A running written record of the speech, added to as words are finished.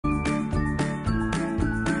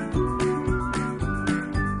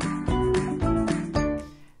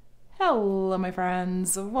Hello my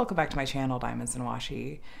friends, welcome back to my channel, Diamonds and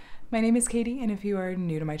Washi. My name is Katie, and if you are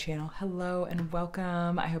new to my channel, hello and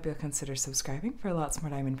welcome. I hope you'll consider subscribing for lots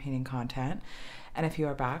more diamond painting content. And if you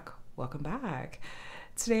are back, welcome back.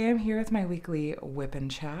 Today I'm here with my weekly WIP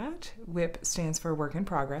and Chat. WIP stands for work in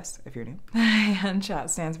progress, if you're new, and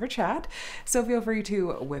Chat stands for chat. So feel free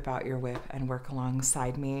to whip out your WIP and work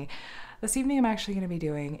alongside me. This evening I'm actually going to be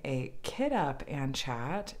doing a kit up and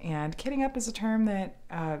chat, and kitting up is a term that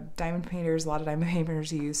diamond painters, a lot of diamond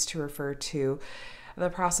painters use to refer to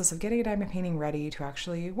the process of getting a diamond painting ready to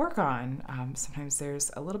actually work on. Sometimes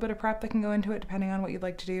there's a little bit of prep that can go into it depending on what you'd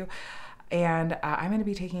like to do. And I'm going to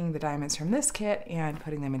be taking the diamonds from this kit and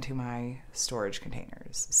putting them into my storage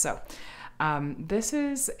containers. So this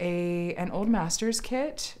is an old master's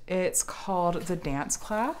kit. It's called The Dance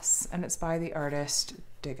Class, and it's by the artist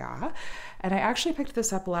Degas. And I actually picked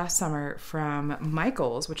this up last summer from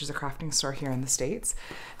Michael's, which is a crafting store here in the States.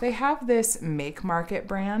 They have this Make Market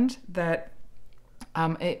brand that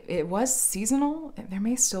it was seasonal. There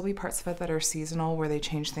may still be parts of it that are seasonal where they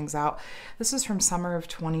change things out. This is from summer of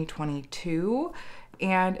 2022,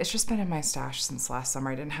 and it's just been in my stash since last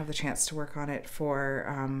summer. I didn't have the chance to work on it for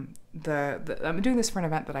I'm doing this for an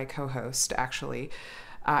event that I co-host, actually.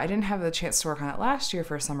 I didn't have the chance to work on it last year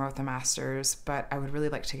for Summer with the Masters, but I would really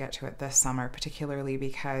like to get to it this summer, particularly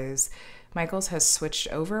because Michael's has switched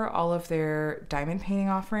over all of their diamond painting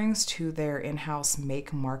offerings to their in-house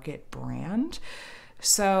Make Market brand.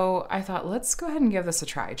 So I thought, let's go ahead and give this a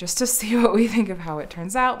try just to see what we think of how it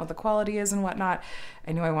turns out, what the quality is and whatnot.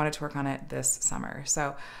 I knew I wanted to work on it this summer.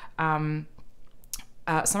 So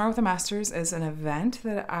Summer with the Masters is an event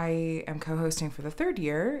that I am co-hosting for the third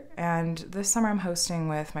year, and this summer I'm hosting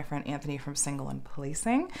with my friend Anthony from Single and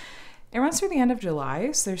Placing. It runs through the end of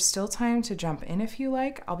July, so there's still time to jump in if you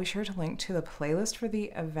like. I'll be sure to link to the playlist for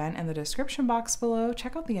the event in the description box below.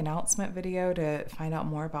 Check out the announcement video to find out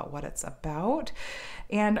more about what it's about.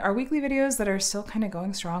 And our weekly videos that are still kind of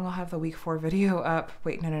going strong, I'll have the week 4 video up.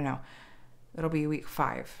 Wait, no. It'll be week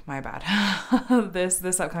 5, my bad.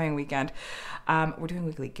 this upcoming weekend. We're doing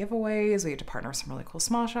weekly giveaways. We get to partner with some really cool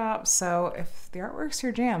small shops. So if the artwork's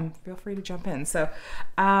your jam, feel free to jump in. So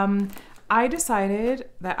I decided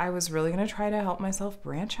that I was really going to try to help myself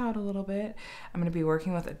branch out a little bit. I'm going to be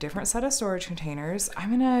working with a different set of storage containers.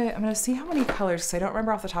 I'm gonna see how many colors, because I don't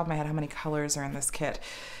remember off the top of my head how many colors are in this kit.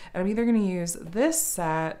 And I'm either going to use this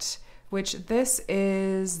set, which this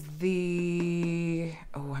is the,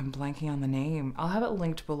 oh, I'm blanking on the name. I'll have it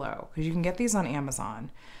linked below because you can get these on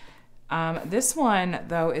Amazon. This one,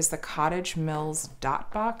 though, is the Cottage Mills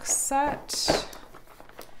Dot Box set.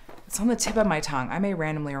 It's on the tip of my tongue. I may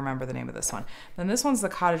randomly remember the name of this one. Then this one's the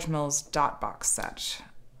Cottage Mills Dot Box set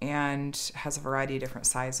and has a variety of different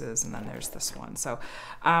sizes. And then there's this one. So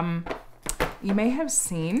you may have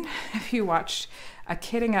seen, if you watched a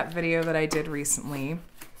kitting up video that I did recently,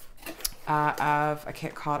 of a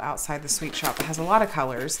kit called Outside the Sweet Shop that has a lot of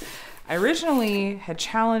colors. I originally had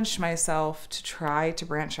challenged myself to try to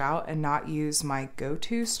branch out and not use my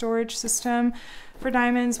go-to storage system for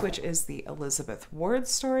diamonds, which is the Elizabeth Ward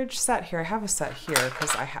storage set. Here, I have a set here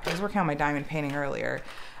because I was working on my diamond painting earlier.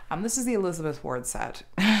 This is the Elizabeth Ward set.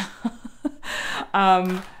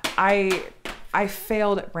 I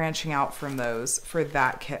failed at branching out from those for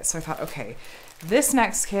that kit. So I thought, okay, this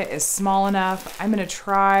next kit is small enough. I'm gonna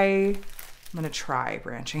try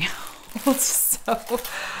branching out. So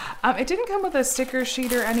it didn't come with a sticker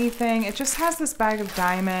sheet or anything. It just has this bag of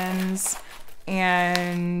diamonds,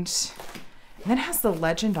 and then it has the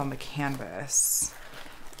legend on the canvas.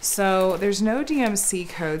 So there's no DMC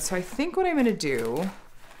code. So I think what I'm gonna do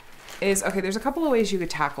is, okay, there's a couple of ways you could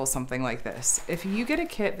tackle something like this. If you get a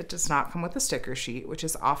kit that does not come with a sticker sheet, which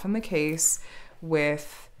is often the case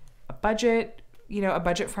with a budget, a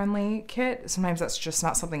budget-friendly kit, sometimes that's just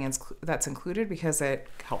not something that's included because it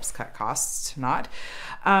helps cut costs to not.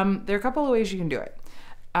 There are a couple of ways you can do it.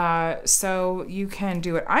 So you can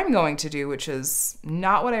do what I'm going to do, which is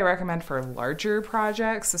not what I recommend for larger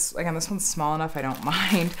projects. Again, this one's small enough, I don't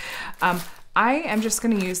mind. I am just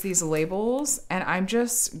going to use these labels, and I'm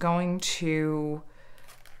just going to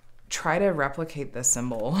try to replicate this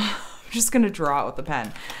symbol. I'm just going to draw it with the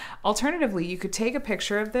pen. Alternatively, you could take a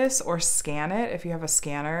picture of this or scan it if you have a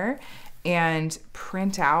scanner and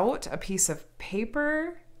print out a piece of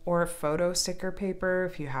paper or photo sticker paper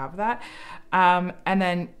if you have that, and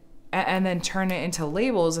then turn it into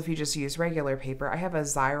labels if you just use regular paper. I have a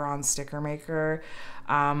Xyron sticker maker.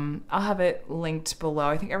 I'll have it linked below.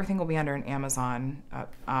 I think everything will be under an Amazon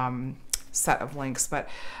set of links, but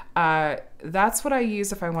that's what I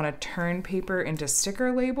use if I want to turn paper into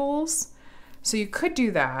sticker labels. So you could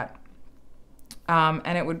do that.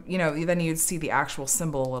 And it would, you know, then you'd see the actual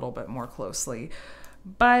symbol a little bit more closely.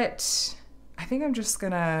 But I think I'm just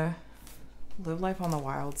gonna live life on the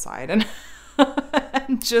wild side and,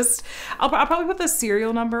 and just, I'll probably put the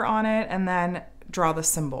serial number on it and then draw the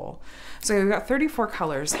symbol. So we've got 34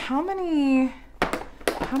 colors. How many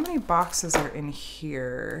boxes are in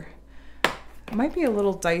here? It might be a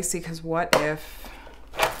little dicey because what if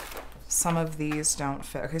some of these don't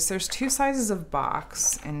fit? Okay, so there's 2 sizes of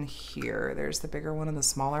box in here. There's the bigger one and the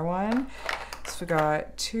smaller one. So we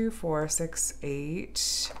got 2, 4, 6, 8,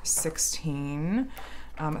 16,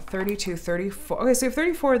 32, 34. Okay, so we have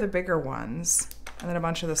 34 of the bigger ones and then a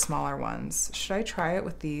bunch of the smaller ones. Should I try it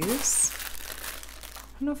with these?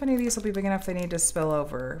 I don't know if any of these will be big enough they need to spill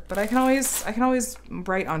over, but I can always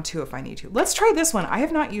write on 2 if I need to. Let's try this one. I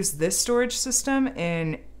have not used this storage system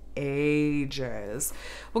in ages.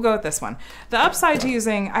 We'll go with this one. The upside to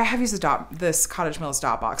using, I have used this Cottage Mills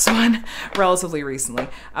dot box one relatively recently,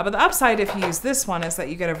 but the upside if you use this one is that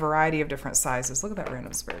you get a variety of different sizes. Look at that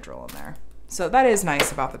random spare drill in there. So that is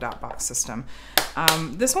nice about the dot box system.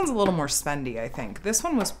 This one's a little more spendy, I think. This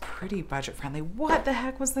one was pretty budget friendly. What the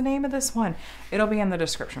heck was the name of this one? It'll be in the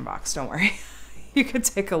description box, don't worry. You could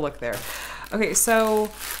take a look there. Okay,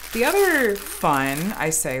 so the other fun, I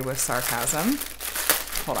say with sarcasm,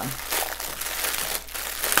 hold on.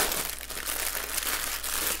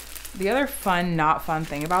 The other fun, not fun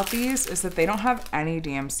thing about these is that they don't have any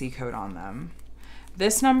DMC code on them.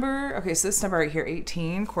 This number, okay, so this number right here,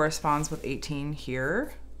 18, corresponds with 18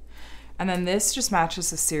 here. And then this just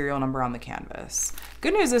matches the serial number on the canvas.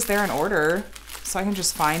 Good news is they're in order, so I can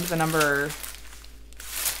just find the number.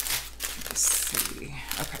 Let's see.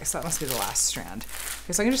 Okay, so that must be the last strand.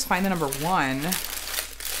 Okay, so I can just find the number 1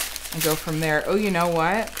 and go from there. Oh, you know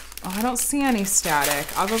what? Oh, I don't see any static.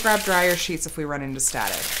 I'll go grab dryer sheets if we run into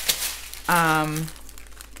static.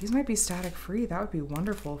 These might be static free. That would be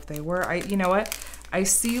wonderful if they were. You know what? I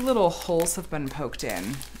see little holes have been poked in. I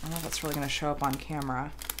don't know if that's really gonna show up on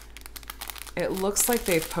camera. It looks like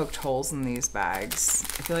they've poked holes in these bags.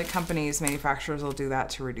 I feel like companies, manufacturers will do that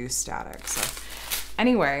to reduce static. So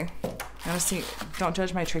anyway, don't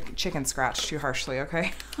judge my chicken scratch too harshly,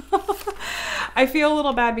 okay? I feel a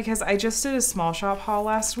little bad because I just did a small shop haul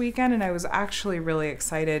last weekend and I was actually really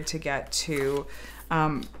excited to get to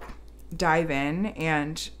dive in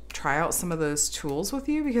and try out some of those tools with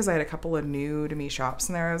you because I had a couple of new to me shops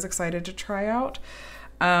in there I was excited to try out.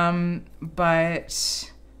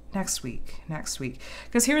 But next week,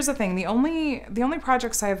 because here's the thing, the only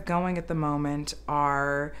projects I have going at the moment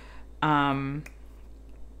are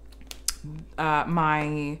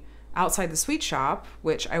my outside the sweet shop,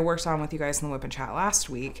 which I worked on with you guys in the WIP and Chat last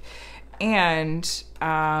week, and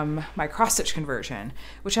my cross stitch conversion,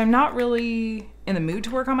 which I'm not really in the mood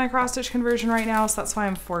to work on my cross stitch conversion right now, so that's why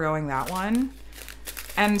I'm foregoing that one.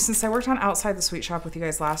 And since I worked on outside the sweet shop with you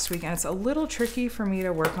guys last week, and it's a little tricky for me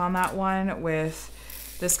to work on that one with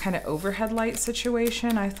this kind of overhead light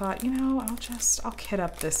situation, I thought, you know, I'll kit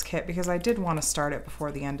up this kit because I did want to start it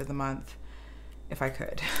before the end of the month if I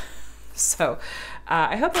could. So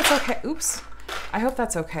I hope that's okay. Oops. I hope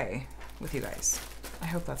that's okay with you guys. I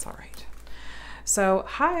hope that's all right. So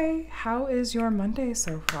hi, how is your Monday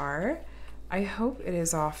so far? I hope it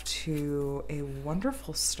is off to a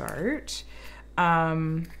wonderful start.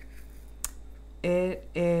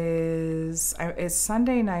 It's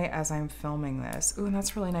Sunday night as I'm filming this. Ooh, and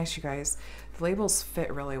that's really nice, you guys. The labels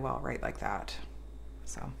fit really well right like that.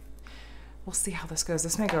 So we'll see how this goes.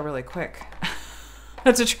 This may go really quick. I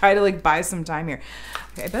have to try to like buy some time here.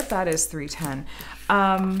 Okay, I bet that is 310.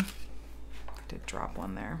 I did drop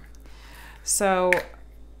one there. So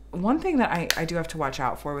one thing that I do have to watch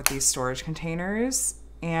out for with these storage containers,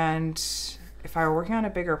 and if I were working on a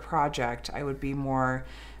bigger project, I would be more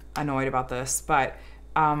annoyed about this, but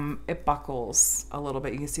it buckles a little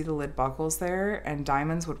bit. You can see the lid buckles there, and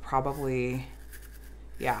diamonds would probably,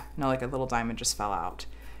 yeah, no, like a little diamond just fell out.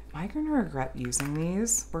 Am I going to regret using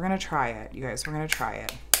these? We're going to try it, you guys. We're going to try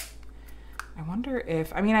it. I wonder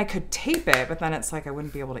if, I mean, I could tape it, but then it's like I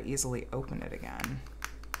wouldn't be able to easily open it again.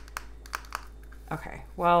 Okay,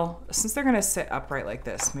 well, since they're going to sit upright like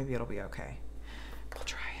this, maybe it'll be okay. We'll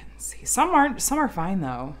try it and see. Some are fine,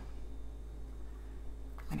 though.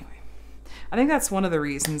 Anyway, I think that's one of the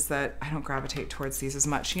reasons that I don't gravitate towards these as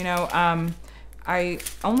much. You know, I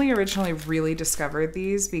only originally really discovered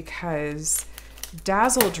these because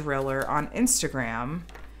Dazzle Driller on Instagram,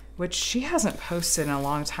 which she hasn't posted in a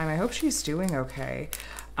long time. I hope she's doing okay.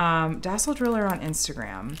 Dazzle Driller on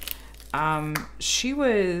Instagram. She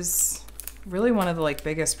was really one of the like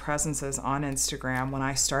biggest presences on Instagram when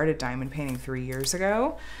I started diamond painting 3 years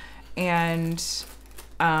ago. And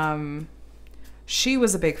she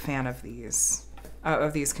was a big fan of these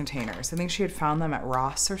containers. I think she had found them at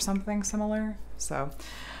Ross or something similar. So,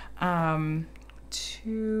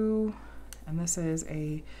 two, and this is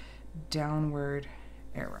a downward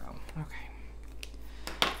arrow.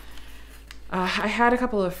 Okay. I had a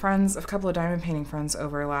couple of diamond painting friends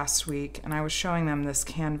over last week, and I was showing them this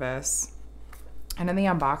canvas. And in the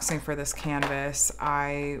unboxing for this canvas,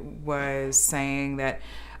 I was saying that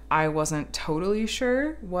I wasn't totally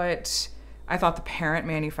sure what I thought the parent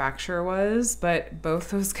manufacturer was, but both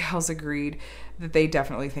those gals agreed that they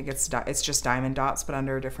definitely think it's just Diamond Dots, but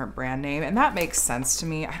under a different brand name. And that makes sense to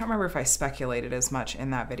me. I don't remember if I speculated as much in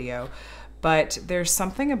that video, but there's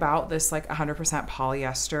something about this like 100%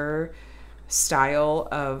 polyester style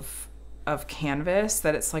of canvas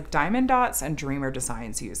that it's like Diamond Dots and Dreamer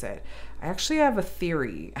Designs use it. I actually have a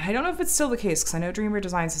theory, and I don't know if it's still the case because I know Dreamer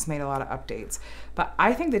Designs has made a lot of updates, but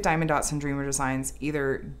I think that Diamond Dots and Dreamer Designs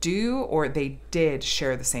either do or they did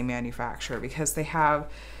share the same manufacturer, because they have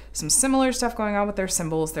some similar stuff going on with their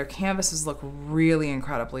symbols. Their canvases look really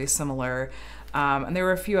incredibly similar. And there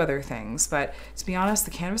were a few other things, but to be honest,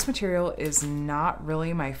 the canvas material is not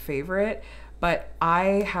really my favorite. But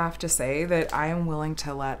I have to say that I am willing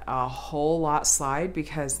to let a whole lot slide,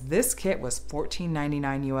 because this kit was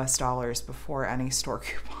 $14.99 US before any store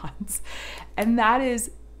coupons. And that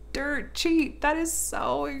is dirt cheap. That is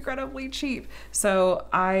so incredibly cheap. So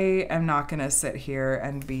I am not gonna sit here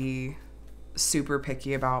and be super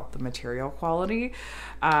picky about the material quality,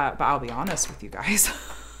 but I'll be honest with you guys.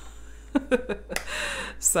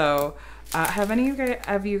 So have any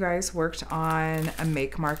of you guys worked on a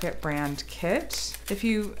Make Market brand kit? I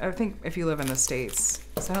think if you live in the States,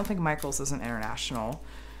 so I don't think Michael's is an international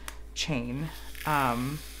chain.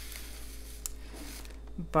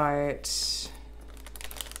 But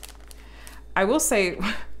I will say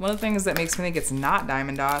one of the things that makes me think it's not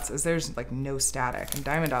Diamond Dots is there's like no static, and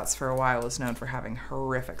Diamond Dots for a while was known for having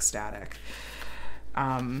horrific static.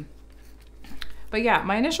 But yeah,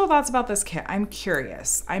 my initial thoughts about this kit, I'm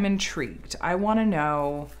curious, I'm intrigued. I want to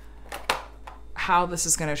know how this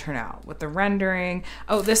is going to turn out with the rendering.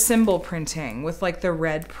 Oh, the symbol printing with like the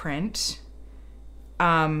red print.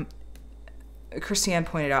 Christiane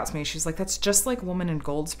pointed out to me, she's like, that's just like Woman in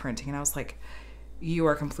Gold's printing. And I was like, you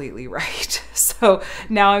are completely right. So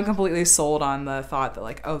now I'm completely sold on the thought that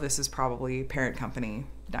like, oh, this is probably parent company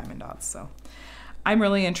Diamond Dots. So I'm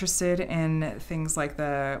really interested in things like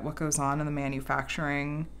what goes on in the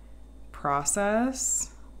manufacturing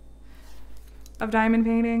process of diamond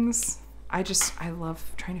paintings. I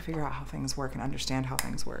love trying to figure out how things work and understand how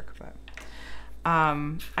things work. But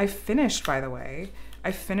I finished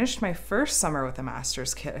my first Summer with the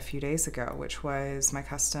Masters kit a few days ago, which was my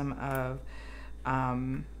custom of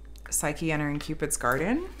Psyche entering Cupid's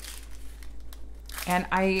Garden. And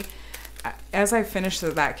as I finished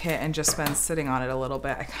that kit and just been sitting on it a little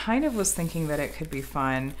bit, I kind of was thinking that it could be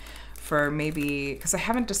fun for maybe, because I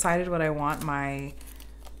haven't decided what I want my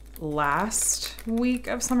last week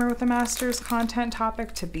of Summer with the Masters content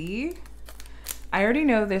topic to be. I already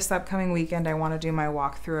know this upcoming weekend I want to do my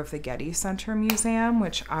walkthrough of the Getty Center Museum,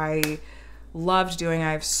 which I loved doing.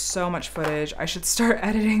 I have so much footage. I should start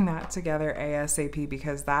editing that together ASAP,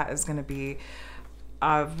 because that is going to be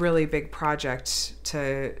a really big project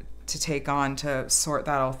to take on, to sort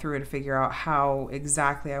that all through and figure out how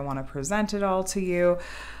exactly I want to present it all to you.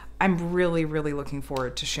 I'm really, really looking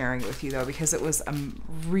forward to sharing it with you though, because it was a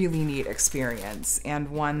really neat experience, and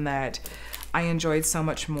one that I enjoyed so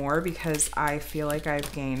much more because I feel like I've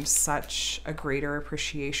gained such a greater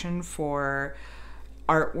appreciation for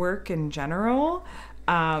artwork in general,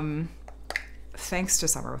 thanks to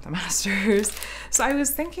Summer with the Masters. So I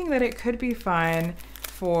was thinking that it could be fun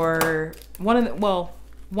for one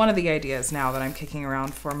of the ideas now that I'm kicking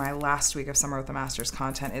around for my last week of Summer with the Masters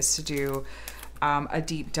content is to do a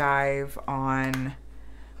deep dive on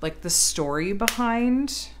like the story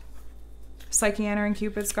behind Psyche entering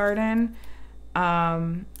Cupid's Garden.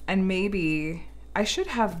 And maybe I should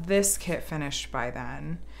have this kit finished by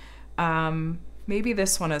then. Maybe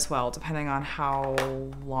this one as well, depending on how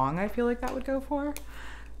long I feel like that would go for.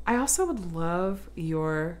 I also would love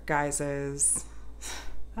your guys's,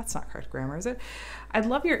 that's not correct grammar, is it? I'd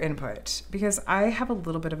love your input, because I have a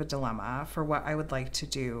little bit of a dilemma for what I would like to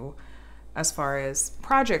do as far as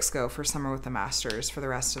projects go for Summer with the Masters for the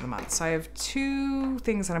rest of the month. So I have two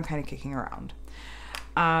things that I'm kind of kicking around.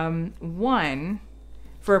 One,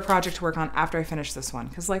 for a project to work on after I finish this one,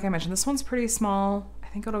 because like I mentioned, this one's pretty small. I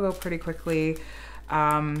think it'll go pretty quickly.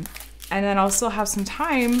 And then I'll still have some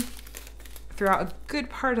time throughout a good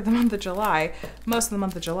part of the month of July, most of the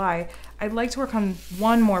month of July. I'd like to work on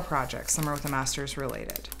one more project, Summer with the Masters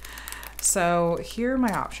related. So here are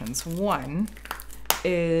my options. One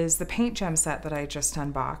is the paint gem set that I just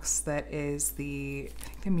unboxed. That is I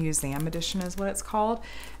think the museum edition is what it's called.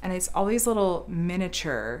 And it's all these little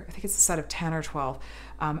miniature, I think it's a set of 10 or 12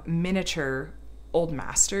 miniature Old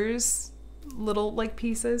Masters little like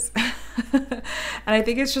pieces. And I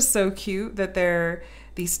think it's just so cute that they're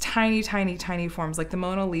these tiny, tiny, tiny forms. Like the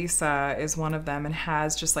Mona Lisa is one of them and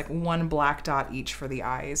has just like one black dot each for the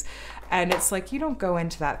eyes. And it's like, you don't go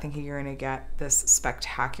into that thinking you're going to get this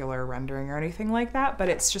spectacular rendering or anything like that, but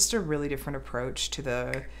it's just a really different approach to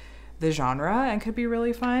the genre and could be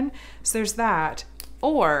really fun. So there's that.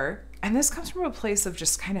 Or, and this comes from a place of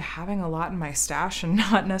just kind of having a lot in my stash and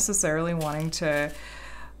not necessarily wanting to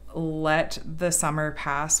let the summer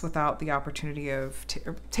pass without the opportunity of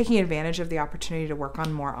taking advantage of the opportunity to work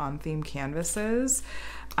on more on-theme canvases.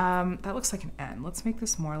 That looks like an N. Let's make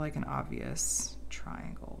this more like an obvious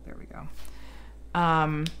triangle. There we go.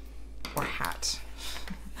 Or hat.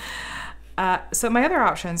 So my other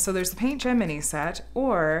options, so there's the Paint Gem mini set,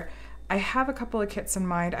 or I have a couple of kits in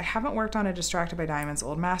mind. I haven't worked on a Distracted by Diamonds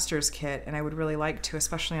Old Masters kit, and I would really like to,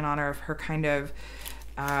 especially in honor of her kind of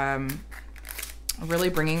really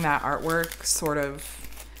bringing that artwork sort of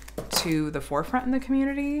to the forefront in the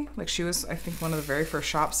community. Like she was, I think, one of the very first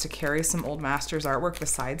shops to carry some Old Masters artwork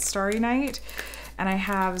besides Starry Night. And I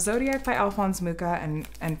have Zodiac by Alphonse Mucha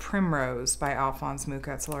and Primrose by Alphonse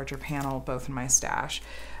Mucha. It's a larger panel, both in my stash.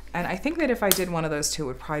 And I think that if I did one of those two, it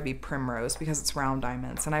would probably be Primrose because it's round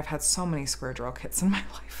diamonds. And I've had so many square drill kits in my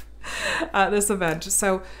life this event.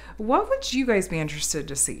 So what would you guys be interested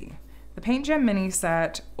to see? The Paint Gem mini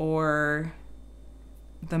set or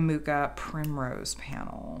the Mucha Primrose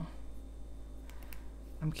panel?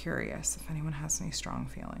 I'm curious if anyone has any strong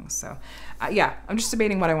feelings. So yeah, I'm just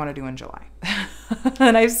debating what I want to do in July.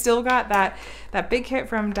 And I've still got that big kit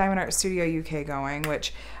from Diamond Art Studio UK going,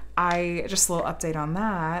 which just a little update on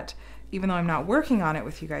that. Even though I'm not working on it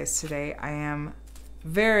with you guys today, I am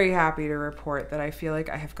very happy to report that I feel like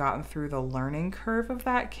I have gotten through the learning curve of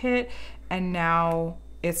that kit, and now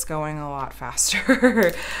it's going a lot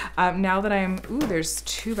faster. Now that there's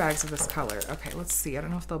 2 bags of this color. Okay, let's see. I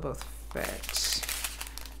don't know if they'll both fit.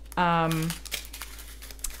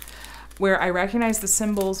 Where I recognize the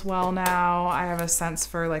symbols well now, I have a sense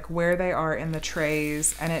for like where they are in the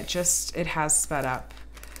trays, and it has sped up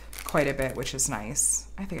quite a bit, which is nice.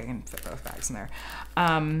 I think I can fit both bags in there.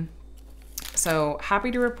 So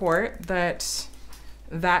happy to report that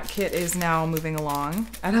that kit is now moving along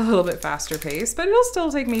at a little bit faster pace, but it'll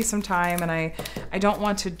still take me some time, and I don't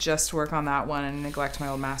want to just work on that one and neglect my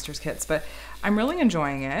Old Masters kits, but I'm really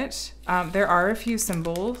enjoying it. There are a few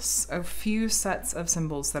symbols, a few sets of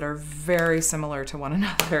symbols that are very similar to one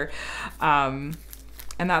another, and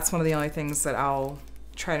that's one of the only things that I'll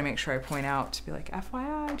try to make sure I point out to be like,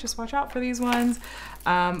 FYI, just watch out for these ones.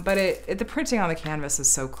 But the printing on the canvas is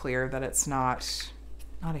so clear that it's not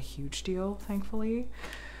a huge deal, thankfully.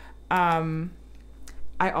 I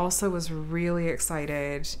also was really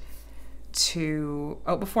excited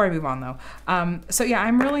before I move on though. So yeah,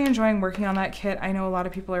 I'm really enjoying working on that kit. I know a lot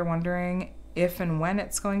of people are wondering if and when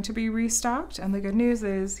it's going to be restocked, and the good news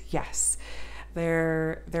is yes.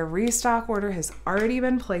 Their restock order has already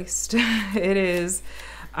been placed. It is,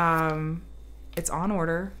 it's on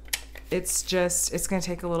order. It's going to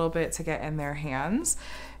take a little bit to get in their hands,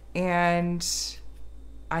 and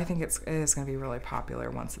I think it is going to be really popular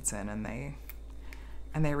once it's in and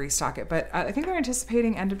they restock it. But I think they're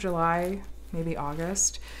anticipating end of July, maybe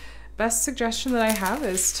August. Best suggestion that I have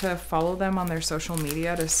is to follow them on their social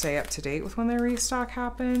media to stay up to date with when their restock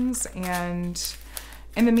happens. And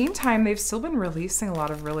in the meantime, they've still been releasing a lot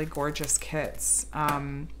of really gorgeous kits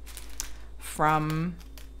from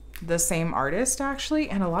the same artist actually,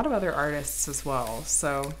 and a lot of other artists as well.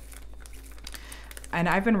 So, and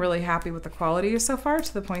I've been really happy with the quality so far,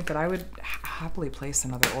 to the point that I would happily place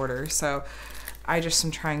another order. So I just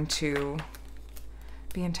am trying to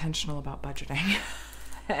be intentional about budgeting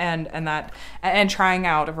and trying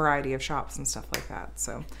out a variety of shops and stuff like that.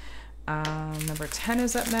 So number 10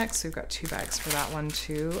 is up next. We've got 2 bags for that one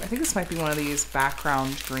too. I think this might be one of these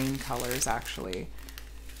background green colors actually.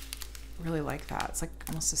 Really like that. It's like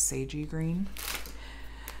almost a sagey green.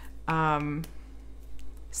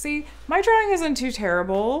 See, my drawing isn't too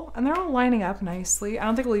terrible, and they're all lining up nicely. I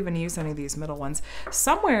don't think we'll even use any of these middle ones.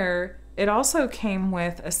 Somewhere, it also came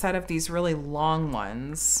with a set of these really long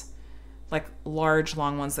ones, like large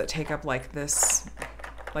long ones that take up like this,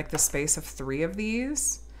 like the space of 3 of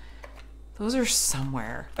these. Those are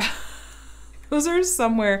somewhere. Those are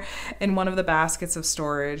somewhere in one of the baskets of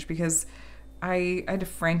storage, because I had to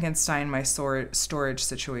Frankenstein my storage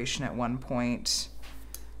situation at one point.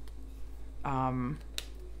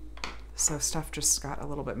 So stuff just got a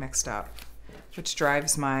little bit mixed up, which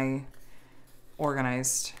drives my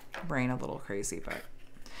organized brain a little crazy. But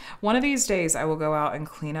one of these days I will go out and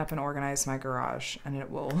clean up and organize my garage, and it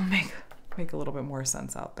will make a little bit more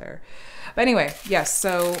sense out there. But anyway, yes,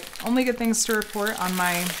 so only good things to report on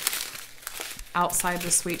my Outside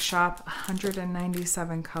the Sweet Shop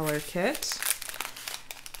 197 color kit.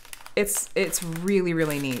 It's really,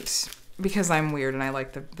 really neat because I'm weird and I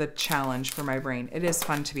like the challenge for my brain. It is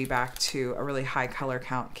fun to be back to a really high color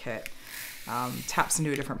count kit. Taps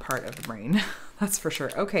into a different part of the brain. That's for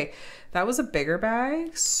sure. Okay, that was a bigger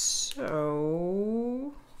bag.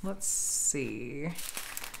 So let's see.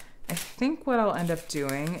 I think what I'll end up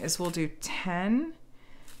doing is we'll do 10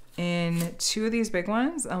 in 2 of these big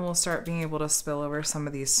ones, and we'll start being able to spill over some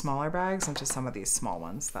of these smaller bags into some of these small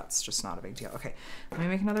ones. That's just not a big deal. Okay, let me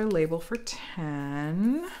make another label for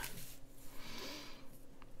 10.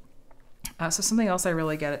 So something else I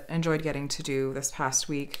really enjoyed getting to do this past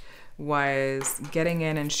week was getting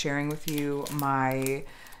in and sharing with you my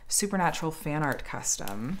Supernatural fan art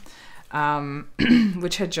custom,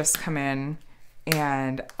 which had just come in,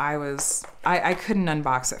 and I couldn't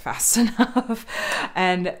unbox it fast enough.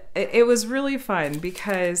 And it was really fun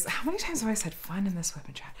because how many times have I said fun in this WIP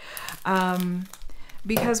and Chat?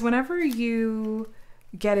 Because whenever you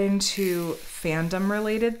get into fandom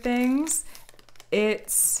related things,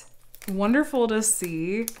 it's wonderful to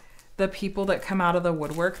see the people that come out of the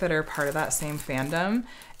woodwork that are part of that same fandom.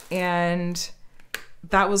 And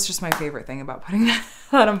that was just my favorite thing about putting that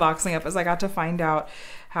unboxing up, is I got to find out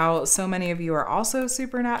how so many of you are also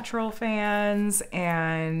Supernatural fans.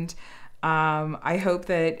 And I hope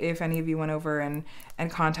that if any of you went over and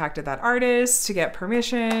contacted that artist to get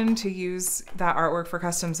permission to use that artwork for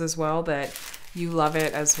customs as well, that you love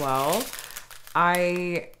it as well.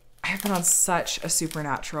 I have been on such a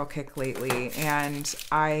Supernatural kick lately, and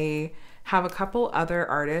I have a couple other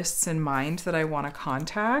artists in mind that I want to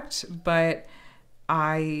contact, but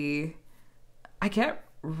I get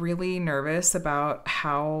really nervous about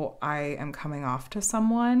how I am coming off to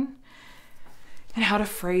someone and how to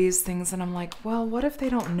phrase things. And I'm like, well, what if they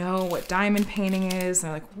don't know what diamond painting is?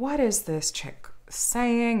 And they're like, what is this chick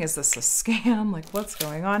saying? Is this a scam? Like, what's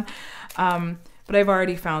going on? But I've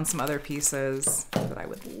already found some other pieces that I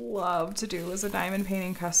would love to do as a diamond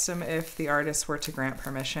painting custom if the artist were to grant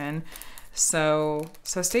permission. So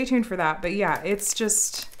stay tuned for that. But yeah, it's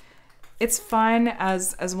fun,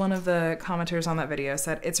 as one of the commenters on that video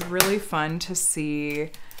said, it's really fun to see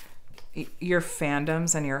your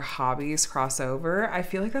fandoms and your hobbies cross over. I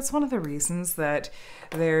feel like that's one of the reasons that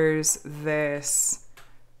there's this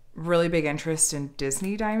really big interest in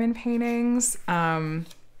Disney diamond paintings.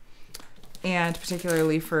 And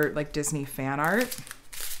particularly for like Disney fan art,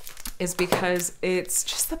 is because it's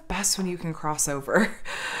just the best when you can cross over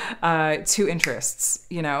to interests,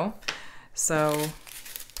 you know? So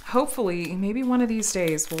hopefully maybe one of these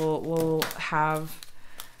days we'll have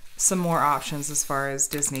some more options as far as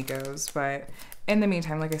Disney goes. But in the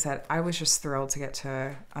meantime, like I said, I was just thrilled to get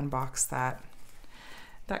to unbox that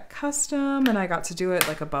custom, and I got to do it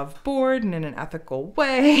like above board and in an ethical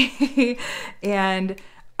way. And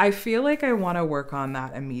I feel like I want to work on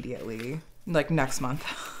that immediately, like next month.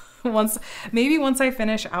 once I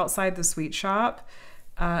finish Outside the Sweet Shop,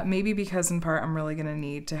 maybe because in part I'm really going to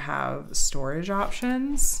need to have storage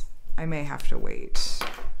options. I may have to wait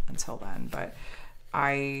until then, but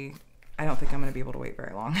I don't think I'm going to be able to wait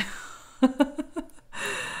very long.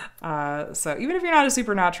 So even if you're not a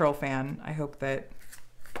Supernatural fan, I hope that,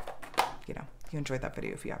 you enjoyed that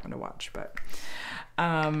video if you happen to watch. But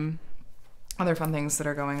other fun things that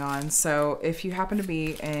are going on. So if you happen to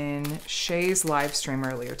be in Shay's live stream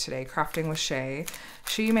earlier today, Crafting with Shay,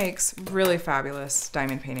 she makes really fabulous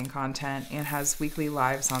diamond painting content and has weekly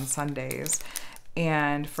lives on Sundays.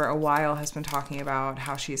 And for a while has been talking about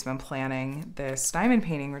how she's been planning this diamond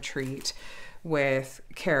painting retreat with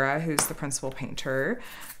Kara, who's the principal painter,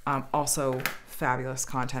 also fabulous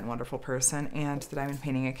content, wonderful person, and the diamond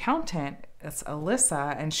painting accountant, that's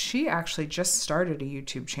Alyssa, and she actually just started a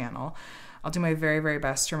YouTube channel. I'll do my very, very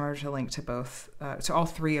best to remember to link to all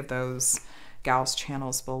 3 of those gals'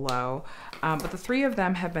 channels below. But the 3 of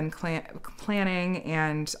them have been planning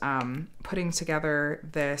and putting together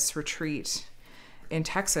this retreat in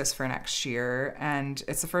Texas for next year. And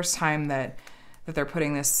it's the first time that they're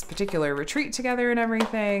putting this particular retreat together and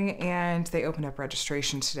everything. And they opened up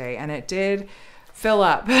registration today, and it did fill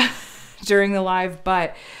up during the live,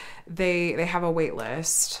 but they have a wait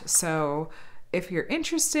list. So if you're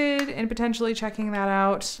interested in potentially checking that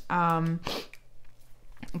out,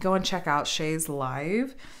 go and check out Shay's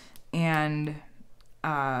live. And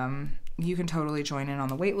you can totally join in on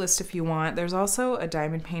the wait list if you want. There's also a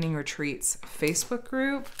Diamond Painting Retreats Facebook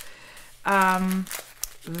group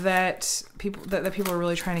that people are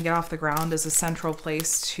really trying to get off the ground as a central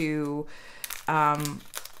place to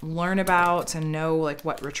learn about and know like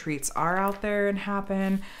what retreats are out there and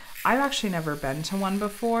happen. I've actually never been to one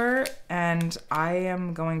before, and I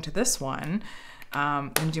am going to this one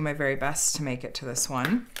and do my very best to make it to this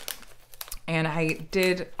one. And I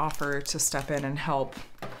did offer to step in and help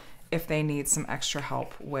if they need some extra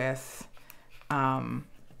help with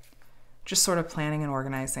just sort of planning and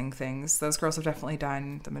organizing things. Those girls have definitely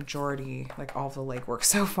done the majority, like all of the legwork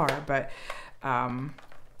so far. But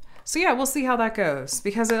so yeah, we'll see how that goes,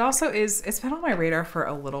 because it also it's been on my radar for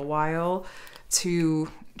a little while to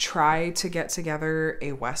try to get together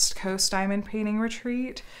a West Coast diamond painting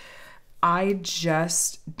retreat. I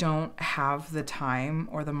just don't have the time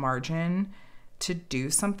or the margin to do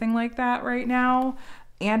something like that right now.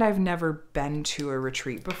 And I've never been to a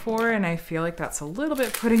retreat before, and I feel like that's a little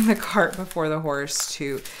bit putting the cart before the horse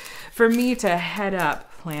for me to head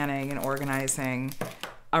up planning and organizing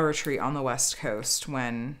a retreat on the West Coast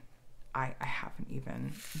when I haven't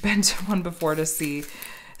even been to one before, to see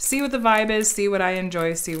what the vibe is, see what I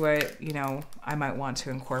enjoy, see what, you know, I might want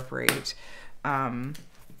to incorporate.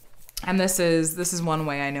 And this is one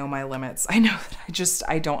way I know my limits. I know that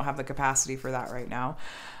I don't have the capacity for that right now.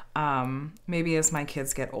 Maybe as my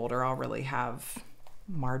kids get older, I'll really have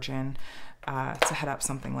margin to head up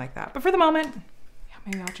something like that. But for the moment, yeah,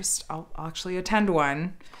 maybe I'll actually attend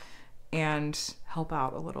one and help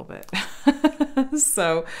out a little bit.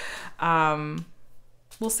 So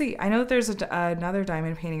we'll see. I know that there's another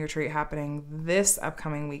diamond painting retreat happening this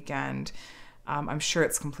upcoming weekend. I'm sure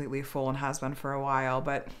it's completely full and has been for a while,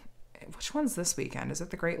 but which one's this weekend? Is it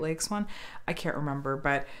the Great Lakes one? I can't remember,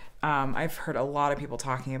 but I've heard a lot of people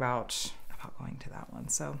talking about going to that one.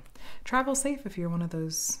 So travel safe if you're one of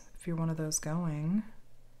those going.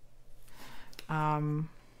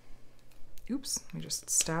 Oops, let me just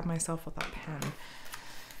stab myself with that pen.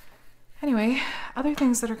 Anyway, other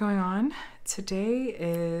things that are going on. Today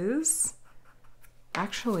is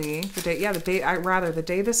actually the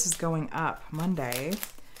day this is going up, Monday.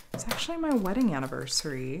 It's actually my wedding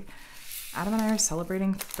anniversary. Adam and I are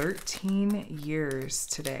celebrating 13 years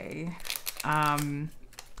today. And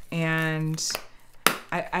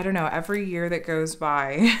I don't know, every year that goes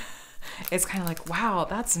by, it's kind of like, wow,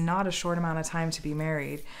 that's not a short amount of time to be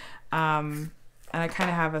married. And I kind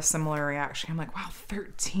of have a similar reaction. I'm like, wow,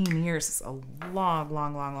 13 years is a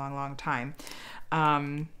long time.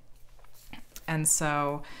 And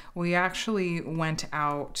so we actually went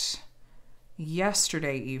out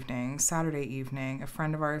Saturday evening. A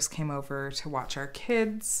friend of ours came over to watch our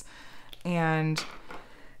kids, and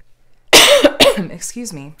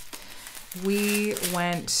excuse me, we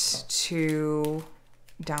went to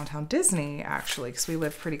downtown Disney, actually, because we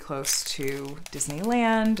live pretty close to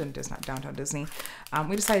Disneyland and downtown Disney.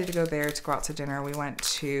 We decided to go there to go out to dinner. We went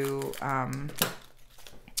to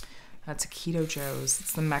Taquito Joe's.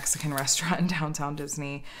 It's the Mexican restaurant in downtown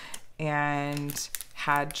Disney, and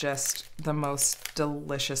had just the most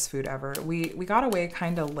delicious food ever. We got away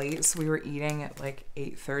kind of late, so we were eating at like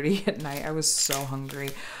 8:30 at night. I was so hungry.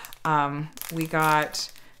 We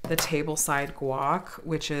got the tableside guac,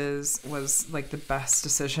 which was like the best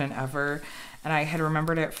decision ever. And I had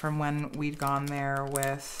remembered it from when we'd gone there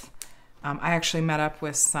with, I actually met up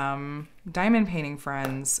with some diamond painting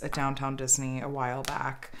friends at downtown Disney a while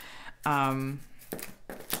back.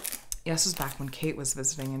 This was back when Kate was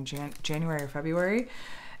visiting in January or February.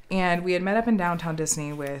 And we had met up in downtown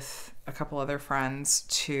Disney with a couple other friends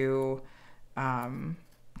to hang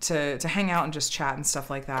out and just chat and stuff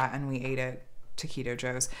like that. And we ate at Taquito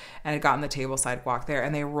Joe's and had gotten the tableside guac there.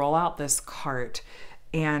 And they roll out this cart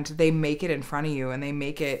and they make it in front of you, and they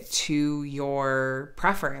make it to your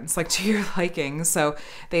preference, like to your liking. So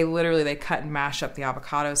they cut and mash up the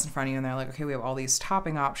avocados in front of you, and they're like, okay, we have all these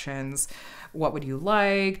topping options. What would you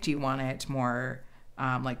like? Do you want it more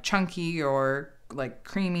like chunky or like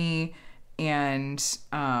creamy? And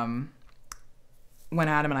when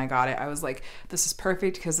Adam and I got it, I was like, this is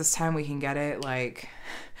perfect, because this time we can get it like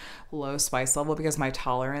low spice level, because my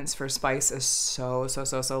tolerance for spice is so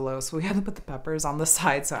low. So we had to put the peppers on the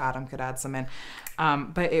side so Adam could add some in.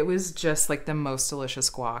 But it was just like the most delicious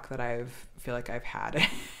guac that feel like I've had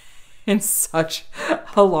in such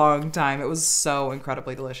a long time. It was so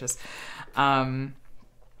incredibly delicious. And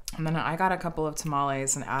then I got a couple of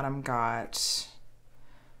tamales, and Adam got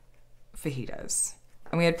fajitas.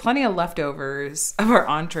 And we had plenty of leftovers of our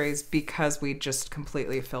entrees because we just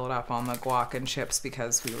completely filled up on the guac and chips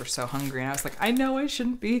because we were so hungry. And I was like, I know I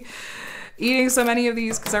shouldn't be eating so many of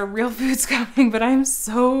these because our real food's coming, but I'm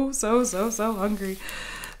so hungry.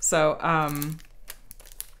 So,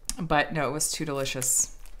 but no, it was too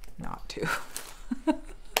delicious not to.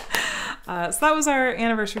 So that was our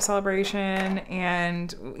anniversary celebration,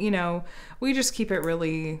 and you know, we just keep it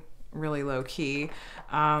really low key.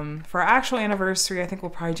 For our actual anniversary, I think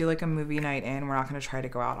we'll probably do like a movie night in. We're not going to try to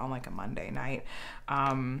go out on like a Monday night.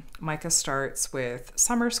 Micah starts with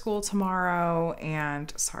summer school tomorrow,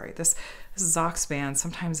 and sorry, this Zox band,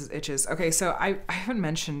 sometimes it itches. Okay, so I haven't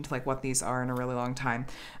mentioned like what these are in a really long time,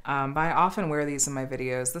 but I often wear these in my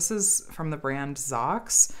videos. This is from the brand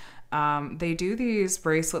Zox. They do these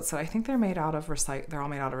bracelets that I think they're made out of they're all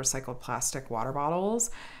made out of recycled plastic water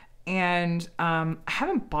bottles. And I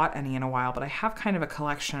haven't bought any in a while, but I have kind of a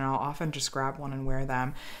collection. I'll often just grab one and wear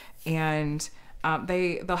them. And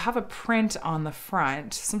they'll have a print on the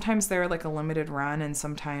front. Sometimes they're like a limited run, and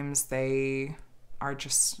sometimes they are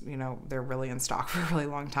just, you know, they're really in stock for a really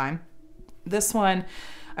long time. This one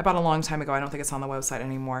I bought a long time ago. I don't think it's on the website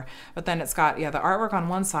anymore. But then it's got, the artwork on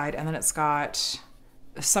one side, and then it's got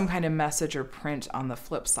some kind of message or print on the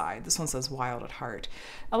flip side. This one says "Wild at Heart."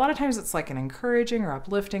 A lot of times it's like an encouraging or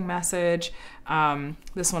uplifting message.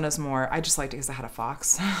 This one is more, I just liked it because it had a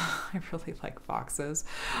fox. I really like foxes.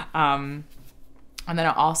 And then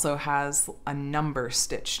it also has a number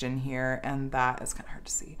stitched in here, and that is kind of hard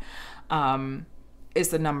to see. Is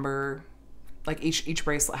the number, like each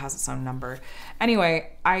bracelet has its own number.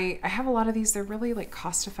 Anyway, I have a lot of these. They're really like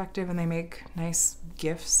cost effective, and they make nice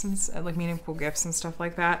gifts and like meaningful gifts and stuff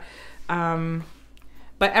like that.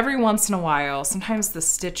 But every once in a while, sometimes the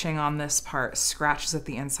stitching on this part scratches at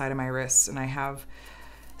the inside of my wrist, and I have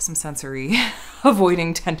some sensory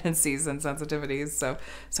avoiding tendencies and sensitivities. So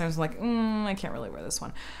sometimes I'm like, I can't really wear this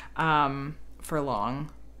one for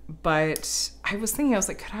long. But I was thinking, I was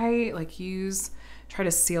like, could I like try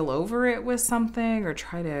to seal over it with something, or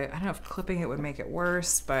try to, I don't know if clipping it would make it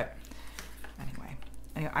worse, but anyway,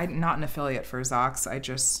 I'm not an affiliate for Zox.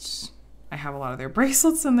 I have a lot of their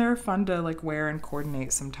bracelets, and they're fun to like wear and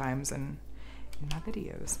coordinate sometimes in my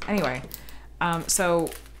videos. Anyway, so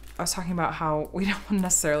I was talking about how we don't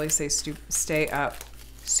necessarily stay up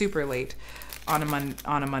super late on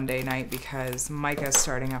a Monday night because Micah's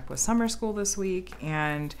starting up with summer school this week,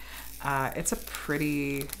 and it's a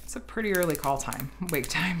pretty early wake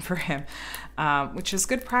time for him, which is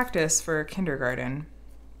good practice for kindergarten.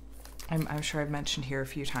 I'm sure I've mentioned here a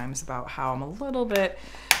few times about how I'm a little bit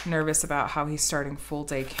nervous about how he's starting full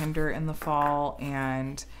day kinder in the fall,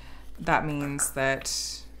 and that means that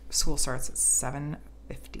school starts at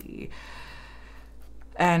 7:50.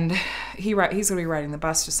 And he's going to be riding the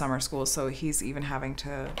bus to summer school, so he's even having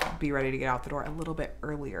to be ready to get out the door a little bit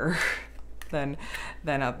earlier than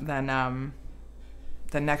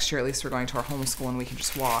next year. At least we're going to our homeschool and we can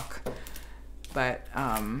just walk. But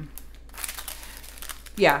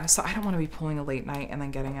yeah, so I don't want to be pulling a late night and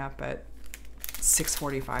then getting up at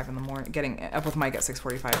 6:45 in the morning, getting up with Mike at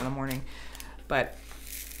 6:45 in the morning. But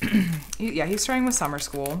yeah, he's starting with summer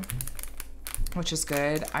school, which is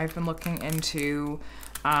good. I've been looking into,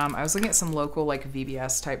 I was looking at some local like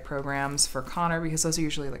VBS type programs for Connor because those are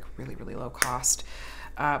usually like really low cost.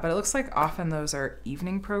 But it looks like often those are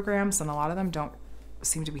evening programs, and a lot of them don't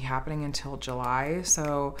seem to be happening until July.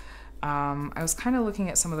 So I was kind of looking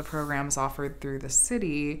at some of the programs offered through the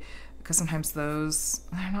city, because sometimes those,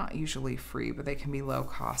 they're not usually free, but they can be low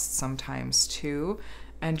cost sometimes too.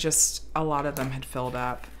 And just a lot of them had filled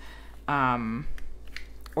up,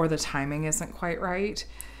 or the timing isn't quite right.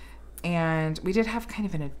 And we did have kind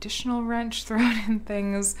of an additional wrench thrown in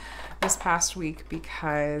things this past week,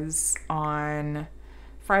 because on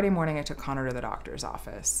Friday morning I took Connor to the doctor's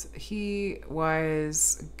office. He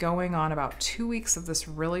was going on about 2 weeks of this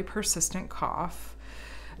really persistent cough.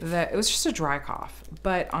 That it was just a dry cough,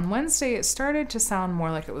 but on Wednesday it started to sound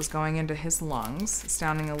more like it was going into his lungs,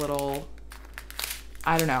 sounding a little,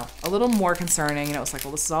 I don't know, a little more concerning. And it was like,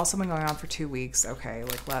 well, this has also been going on for 2 weeks. Okay,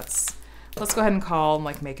 like let's go ahead and call and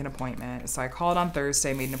like make an appointment. So I called on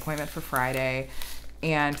Thursday, made an appointment for Friday,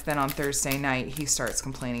 and then on Thursday night he starts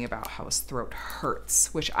complaining about how his throat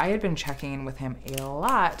hurts, which I had been checking with him a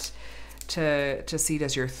lot to see,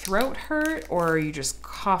 does your throat hurt or are you just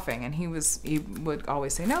coughing? And he would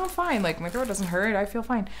always say, no, I'm fine, like my throat doesn't hurt, I feel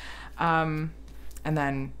fine. And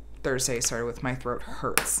then Thursday started with my throat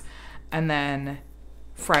hurts. And then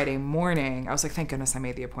Friday morning, I was like, thank goodness I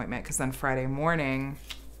made the appointment, because then Friday morning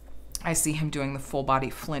I see him doing the full body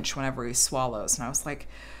flinch whenever he swallows, and I was like,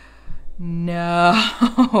 no.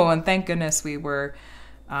 And thank goodness we were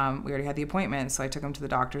We already had the appointment, so I took him to the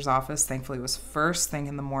doctor's office. Thankfully, it was first thing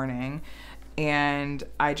in the morning. And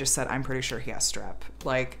I just said, I'm pretty sure he has strep.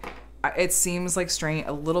 Like, it seems like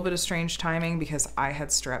a little bit of strange timing because I had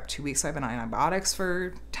strep 2 weeks. So I've been on antibiotics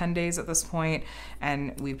for 10 days at this point,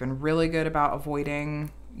 and we've been really good about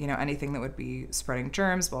avoiding, you know, anything that would be spreading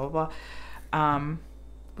germs, blah, blah, blah.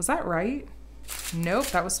 Was that right? Nope,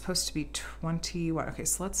 that was supposed to be 21. Okay,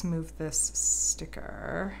 so let's move this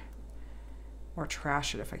sticker or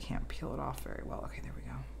trash it if I can't peel it off very well. Okay, there we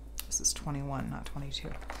go. This is 21, not 22.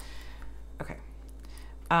 Okay.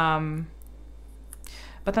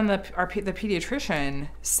 But then the pediatrician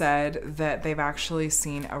said that they've actually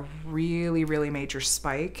seen a really, really major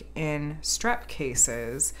spike in strep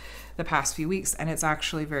cases the past few weeks. And it's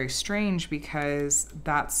actually very strange because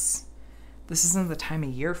this isn't the time of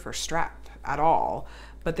year for strep at all.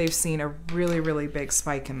 But they've seen a really, really big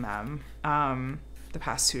spike in them the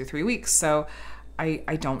past 2 to 3 weeks. So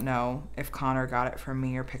I don't know if Connor got it from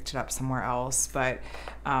me or picked it up somewhere else. But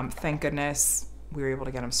thank goodness we were able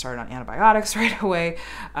to get him started on antibiotics right away.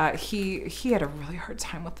 He had a really hard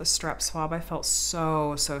time with the strep swab. I felt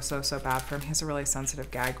so bad for him. He has a really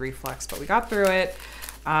sensitive gag reflex, but we got through it.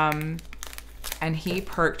 And he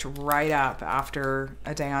perked right up after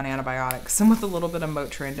a day on antibiotics and with a little bit of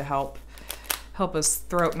Motrin to help his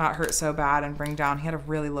throat not hurt so bad and bring down. He had a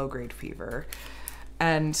really low grade fever.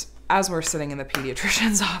 And as we're sitting in the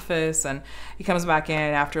pediatrician's office, and he comes back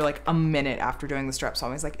in after like a minute after doing the strep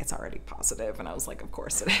swab, he's like, it's already positive. And I was like, of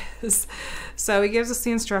course it is. So he gives us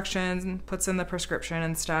the instructions and puts in the prescription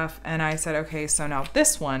and stuff. And I said, okay, so now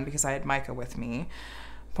this one, because I had Micah with me,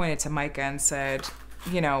 pointed to Micah and said,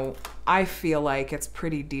 you know, I feel like it's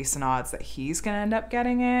pretty decent odds that he's going to end up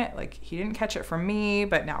getting it. Like, he didn't catch it from me,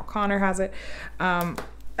 but now Connor has it. And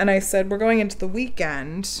I said, we're going into the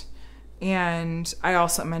weekend. And I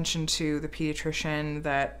also mentioned to the pediatrician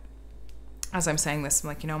that, as I'm saying this, I'm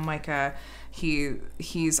like, you know, Micah, he's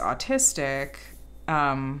autistic.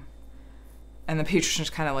 And the pediatrician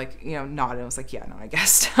just kind of like, you know, nodded and was like, yeah, no, I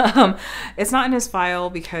guess. It's not in his file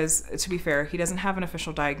because, to be fair, he doesn't have an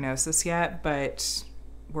official diagnosis yet, but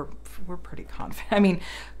we're pretty confident. I mean,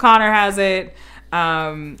 Connor has it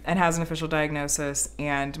and has an official diagnosis,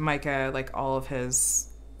 and Micah, like, all of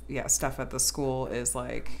his stuff at the school is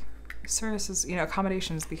like services, you know,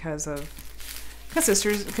 accommodations because of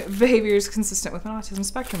sister's behaviors consistent with an autism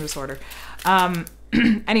spectrum disorder.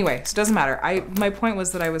 Anyway, so it doesn't matter. My point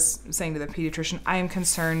was that I was saying to the pediatrician, I am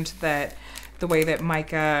concerned that the way that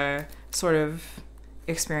Micah sort of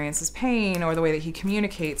experiences pain or the way that he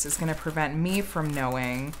communicates is going to prevent me from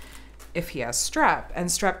knowing if he has strep. And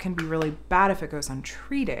strep can be really bad if it goes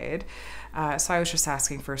untreated. So I was just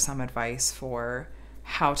asking for some advice for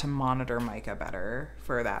how to monitor Micah better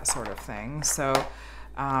for that sort of thing. So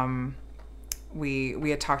we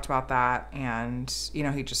had talked about that, and, you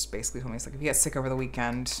know, he just basically told me, it's like, if he gets sick over the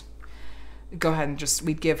weekend, go ahead and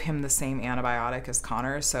we'd give him the same antibiotic as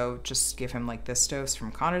Connor. So just give him like this dose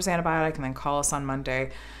from Connor's antibiotic and then call us on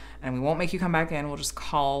Monday, and we won't make you come back in. We'll just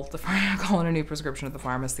call in a new prescription at the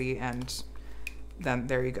pharmacy, and then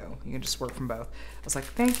there you go. You can just work from both. I was like,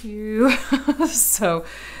 thank you. So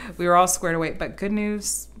we were all squared away. But good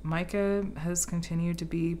news, Micah has continued to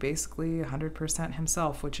be basically 100%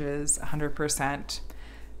 himself, which is 100%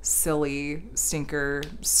 silly, stinker,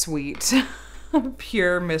 sweet,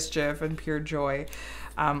 pure mischief and pure joy,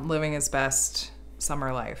 living his best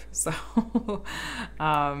summer life. So,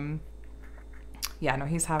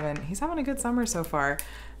 he's having a good summer so far.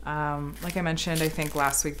 Like I mentioned, I think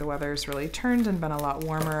last week the weather's really turned and been a lot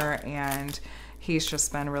warmer, and he's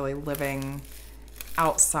just been really living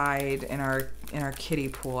outside in our kiddie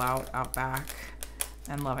pool out back,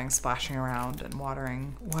 and loving splashing around and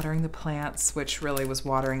watering the plants, which really was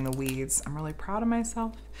watering the weeds. I'm really proud of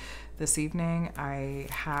myself. This evening I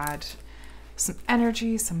had some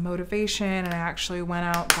energy, some motivation, and I actually went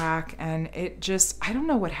out back, and I don't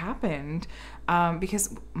know what happened.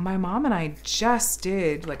 Because my mom and I just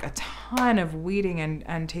did like a ton of weeding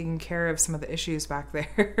and taking care of some of the issues back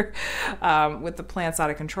there with the plants out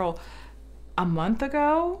of control a month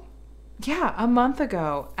ago. Yeah, a month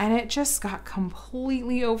ago. And it just got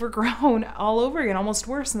completely overgrown all over again, almost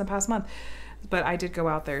worse in the past month. But I did go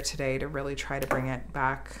out there today to really try to bring it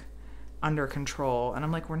back under control. And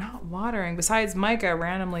I'm like, we're not watering. Besides Micah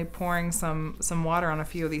randomly pouring some water on a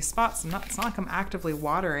few of these spots, it's not like I'm actively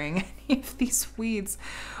watering any of these weeds.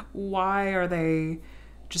 Why are they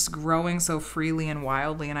just growing so freely and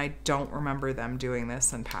wildly? And I don't remember them doing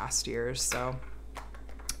this in past years. So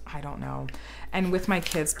I don't know. And with my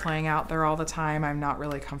kids playing out there all the time, I'm not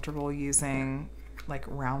really comfortable using like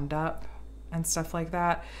Roundup and stuff like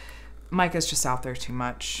that. Micah's just out there too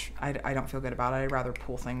much. I don't feel good about it. I'd rather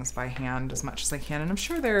pull things by hand as much as I can. And I'm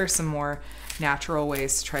sure there are some more natural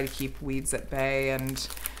ways to try to keep weeds at bay. And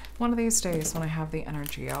one of these days when I have the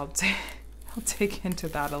energy, I'll dig into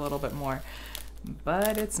that a little bit more.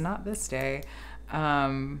 But it's not this day.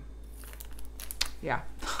 Yeah,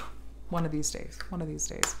 one of these days.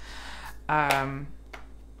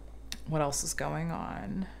 What else is going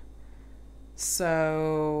on?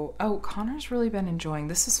 So, Connor's really been enjoying,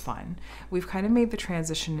 this is fun. We've kind of made the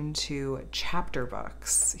transition into chapter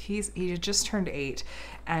books. He just turned 8,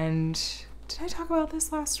 and did I talk about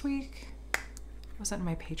this last week? Was it in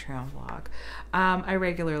my Patreon vlog? I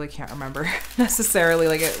regularly can't remember necessarily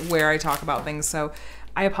like where I talk about things, so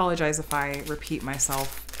I apologize if I repeat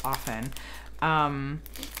myself often.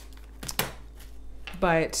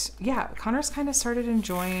 But yeah, Connor's kind of started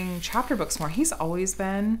enjoying chapter books more. He's always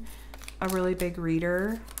been a really big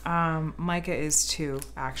reader. Micah is too,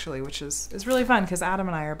 actually, which is really fun because Adam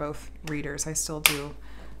and I are both readers. I still do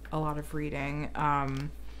a lot of reading.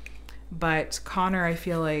 But Connor, I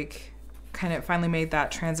feel like, kind of finally made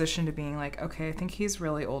that transition to being like, okay, I think he's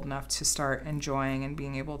really old enough to start enjoying and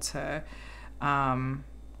being able to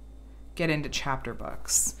get into chapter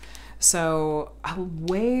books. So a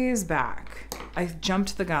ways back, I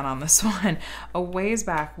jumped the gun on this one. A ways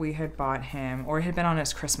back, we had bought him, or it had been on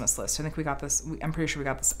his Christmas list. I think we got this, I'm pretty sure we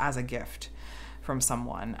got this as a gift from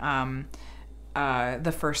someone.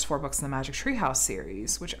 The first 4 books in the Magic Treehouse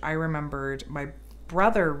series, which I remembered my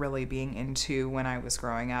brother really being into when I was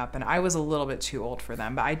growing up. And I was a little bit too old for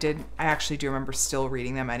them, but I actually do remember still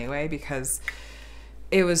reading them anyway, because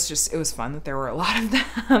it was fun that there were a lot of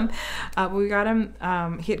them. We got him,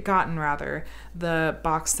 he had gotten the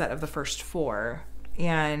box set of the first 4,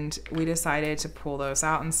 and we decided to pull those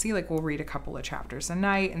out and see, like, we'll read a couple of chapters a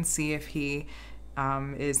night and see if he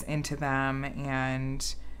is into them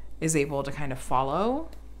and is able to kind of follow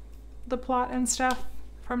the plot and stuff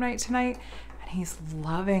from night to night. And he's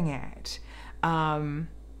loving it.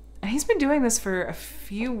 And he's been doing this for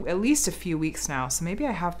at least a few weeks now, so maybe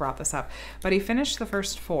I have brought this up. But he finished the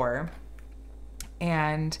first 4,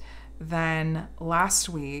 and then last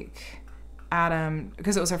week, Adam,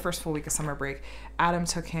 because it was our first full week of summer break, Adam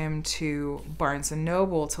took him to Barnes &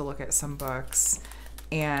 Noble to look at some books,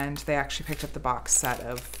 and they actually picked up the box set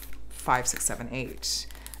of 5, 6, 7, 8,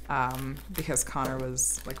 because Connor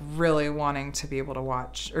was like really wanting to be able to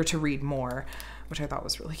watch or to read more, which I thought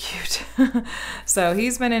was really cute. So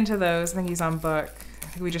he's been into those. I think he's on I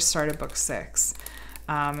think we just started book 6.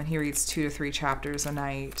 And he reads 2 to 3 chapters a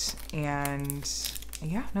night. And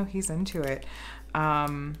yeah, no, he's into it.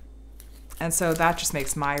 And so that just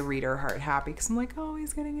makes my reader heart happy, because I'm like, oh,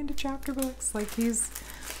 he's getting into chapter books. Like he's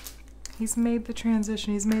made the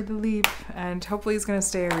transition, he's made the leap, and hopefully he's gonna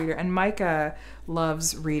stay a reader. And Micah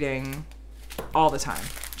loves reading all the time,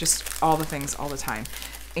 just all the things all the time.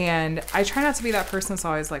 And I try not to be that person that's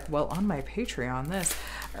always like, well, on my Patreon this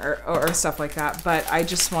or stuff like that. But I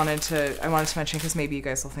just wanted to mention, because maybe you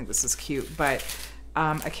guys will think this is cute, but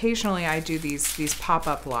occasionally I do these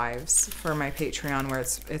pop-up lives for my Patreon where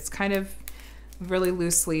it's kind of really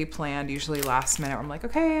loosely planned, usually last minute, where I'm like,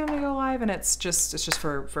 okay, I'm gonna go live, and it's just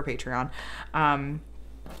for Patreon.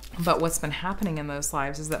 But what's been happening in those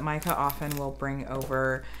lives is that Micah often will bring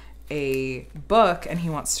over a book and he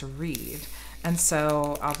wants to read. And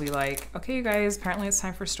so I'll be like, okay, you guys, apparently it's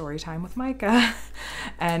time for story time with Micah.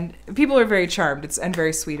 And people are very charmed and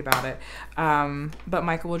very sweet about it. But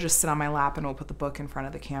Micah will just sit on my lap, and we'll put the book in front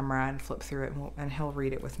of the camera and flip through it, and he'll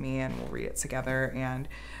read it with me, and we'll read it together. And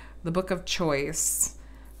the book of choice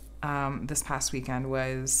this past weekend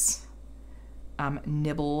was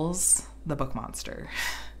Nibbles, the Book Monster.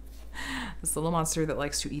 This little monster that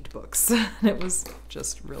likes to eat books. And it was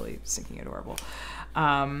just really stinking adorable.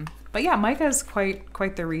 But yeah, Micah's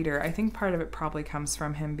quite the reader. I think part of it probably comes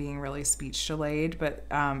from him being really speech delayed, but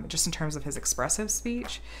just in terms of his expressive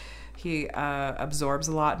speech, he absorbs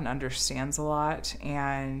a lot and understands a lot,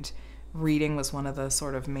 and reading was one of the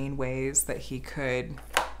sort of main ways that he could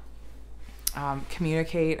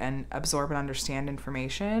communicate and absorb and understand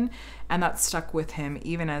information, and that stuck with him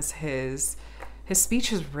even as his speech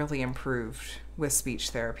has really improved with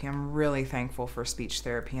speech therapy. I'm really thankful for speech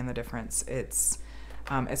therapy and the difference it's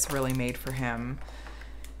really made for him.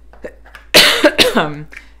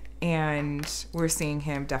 And we're seeing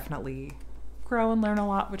him definitely grow and learn a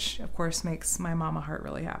lot, which of course makes my mama heart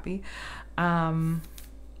really happy. But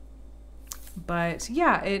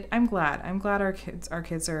yeah, I'm glad our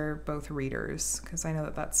kids are both readers, because I know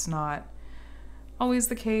that that's not always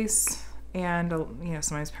the case. And, you know,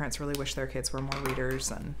 sometimes parents really wish their kids were more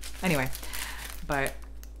readers. And anyway, but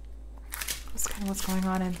that's kind of what's going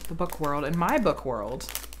on in the book world. In my book world,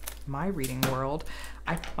 my reading world,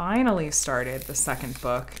 I finally started the second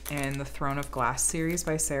book in the Throne of Glass series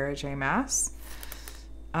by Sarah J. Maas.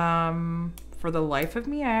 For the life of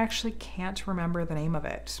me, I actually can't remember the name of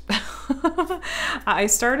it. I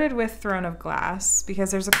started with Throne of Glass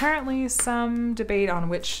because there's apparently some debate on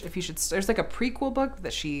which, if you should, there's like a prequel book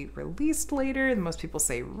that she released later, and most people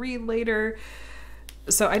say read later.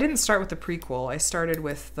 So I didn't start with the prequel. I started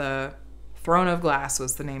with the Throne of Glass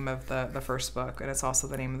was the name of the first book, and it's also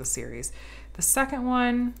the name of the series. The second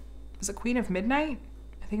one, was it Queen of Midnight?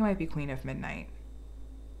 I think it might be Queen of Midnight.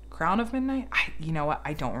 Crown of Midnight? You know what?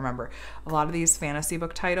 I don't remember. A lot of these fantasy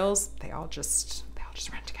book titles, they all just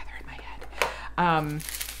run together in my head.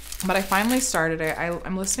 But I finally started it.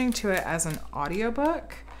 I'm listening to it as an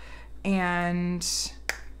audiobook, and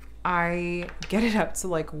I get it up to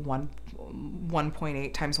like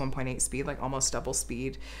 1.8 times 1.8 speed, like almost double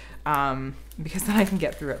speed, because then I can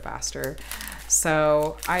get through it faster.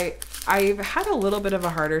 So I've had a little bit of a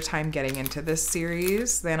harder time getting into this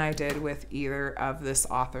series than I did with either of this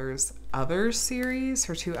author's other series,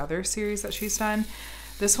 her two other series that she's done.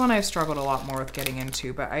 This one I've struggled a lot more with getting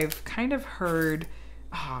into, but I've kind of heard,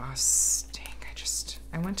 oh, stink.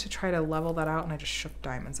 I went to try to level that out and I just shook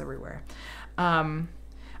diamonds everywhere.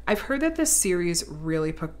 I've heard that this series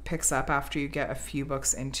really picks up after you get a few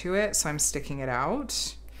books into it, so I'm sticking it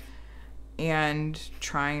out and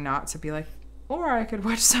trying not to be like, or I could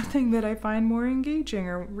watch something that I find more engaging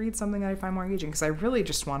or read something that I find more engaging, because I really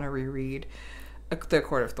just want to reread the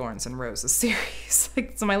Court of Thorns and Roses series.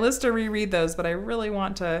 Like, it's on my list to reread those, but I really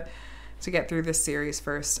want to get through this series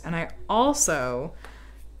first. And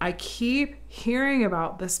I keep hearing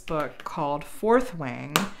about this book called Fourth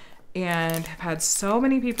Wing, and have had so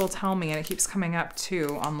many people tell me, and it keeps coming up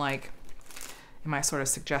too on like in my sort of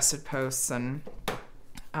suggested posts and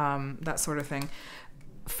that sort of thing.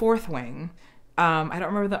 Fourth Wing. I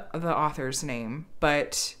don't remember the author's name,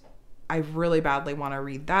 but I really badly want to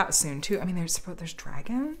read that soon too. I mean, there's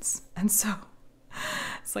dragons, and so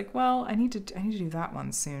it's like, well, I need to do that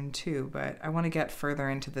one soon too. But I want to get further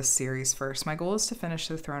into this series first. My goal is to finish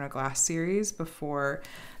the Throne of Glass series before.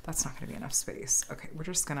 That's not going to be enough space. Okay, we're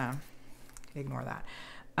just gonna ignore that.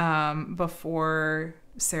 Before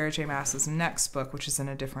Sarah J. Maas's next book, which is in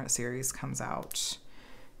a different series, comes out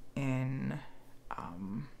in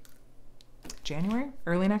January,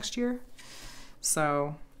 early next year.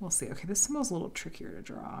 So we'll see. Okay, this symbol's a little trickier to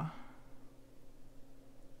draw.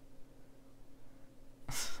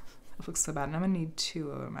 It looks so bad, and I'm gonna need two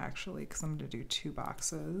of them actually, because I'm gonna do two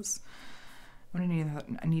boxes. I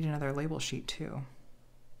need another label sheet too.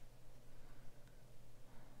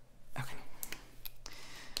 Okay.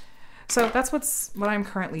 So that's what I'm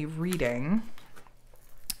currently reading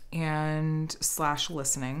and /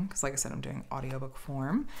 listening, because like I said, I'm doing audiobook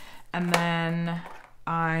form. And then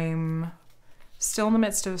I'm still in the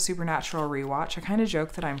midst of a Supernatural rewatch. I kind of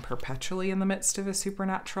joke that I'm perpetually in the midst of a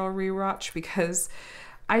Supernatural rewatch because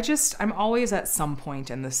I'm always at some point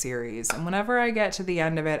in the series. And whenever I get to the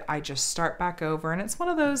end of it, I just start back over. And it's one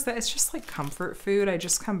of those that it's just like comfort food. I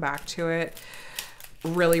just come back to it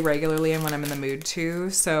really regularly and when I'm in the mood to.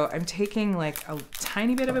 So I'm taking like a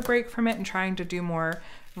tiny bit of a break from it and trying to do more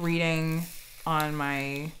reading on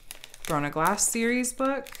my Throne of Glass series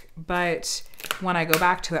book. But when I go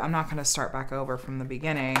back to it, I'm not going to start back over from the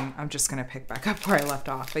beginning. I'm just going to pick back up where I left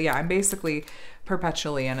off. But yeah, I'm basically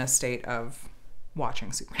perpetually in a state of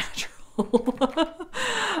watching Supernatural.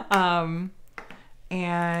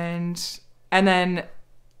 and then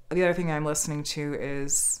the other thing I'm listening to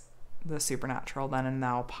is the Supernatural Then and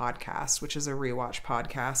Now podcast, which is a rewatch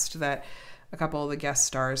podcast that a couple of the guest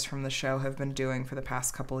stars from the show have been doing for the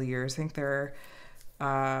past couple of years. I think they're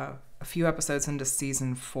a few episodes into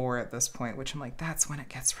season 4 at this point, which I'm like, that's when it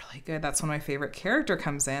gets really good. That's when my favorite character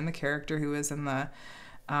comes in, the character who is in the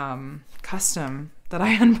custom that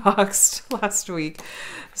I unboxed last week.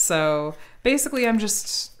 So basically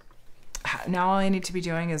now all I need to be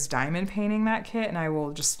doing is diamond painting that kit, and I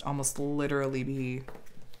will just almost literally be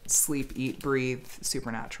sleep, eat, breathe,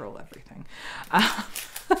 Supernatural, everything.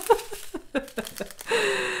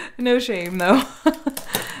 No shame though.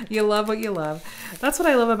 You love what you love. That's what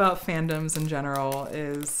I love about fandoms in general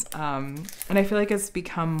is, and I feel like it's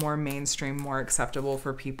become more mainstream, more acceptable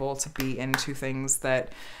for people to be into things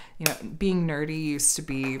that, you know, being nerdy used to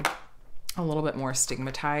be a little bit more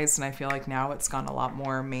stigmatized, and I feel like now it's gone a lot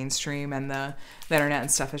more mainstream, and the internet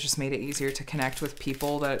and stuff has just made it easier to connect with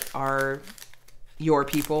people that are your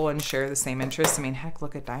people and share the same interests. I mean, heck,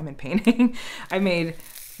 look at diamond painting. I made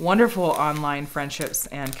wonderful online friendships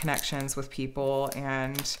and connections with people,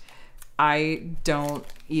 and I don't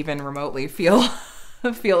even remotely feel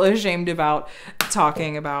feel ashamed about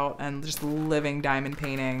talking about and just living diamond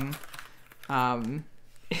painting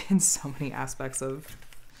in so many aspects of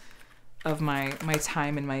my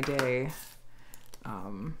time and my day.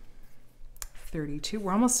 32.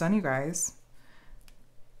 We're almost done, you guys.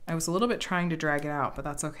 I was a little bit trying to drag it out, but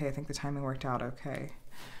that's okay. I think the timing worked out okay.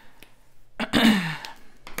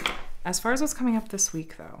 As far as what's coming up this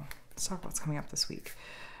week, though, let's talk about what's coming up this week.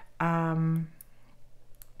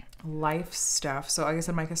 Life stuff. So like I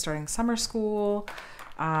said, Micah's starting summer school.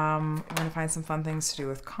 I'm going to find some fun things to do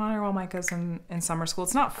with Connor while Micah's in summer school.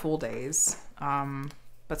 It's not full days,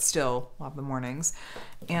 but still a lot of the mornings.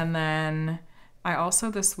 And then I also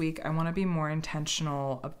this week, I want to be more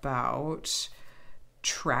intentional about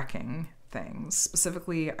tracking things.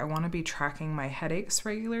 Specifically, I want to be tracking my headaches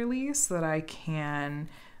regularly so that I can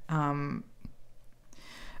have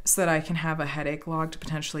a headache log to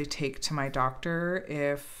potentially take to my doctor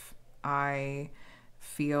if I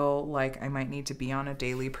feel like I might need to be on a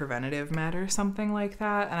daily preventative med or something like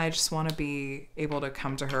that. And I just want to be able to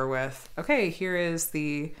come to her with, okay, here is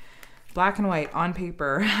the black and white on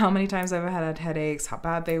paper, how many times I've had headaches, how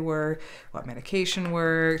bad they were, what medication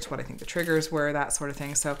worked, what I think the triggers were, that sort of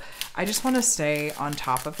thing. So I just want to stay on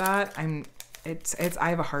top of that. I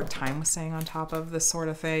have a hard time with staying on top of this sort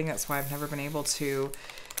of thing. That's why I've never been able to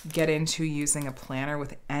get into using a planner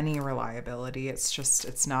with any reliability.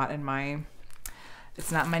 It's not in my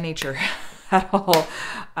nature at all.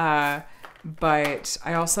 But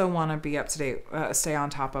I also want to be up to date, stay on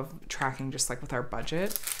top of tracking just like with our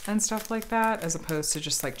budget and stuff like that, as opposed to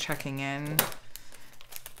just like checking in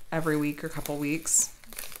every week or couple weeks.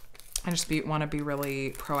 I just want to be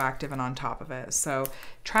really proactive and on top of it. So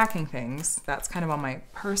tracking things, that's kind of on my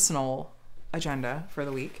personal agenda for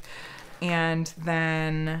the week. And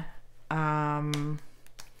then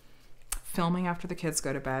filming after the kids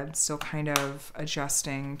go to bed, still kind of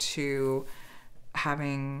adjusting to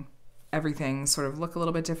having everything sort of look a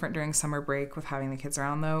little bit different during summer break with having the kids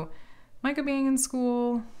around, though. Micah being in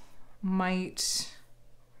school might,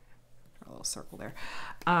 a little circle there.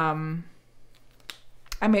 I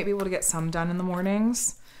might be able to get some done in the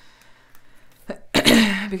mornings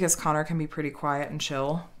because Connor can be pretty quiet and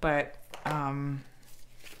chill, but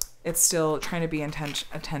it's still trying to be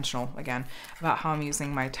intentional again about how I'm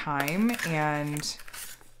using my time and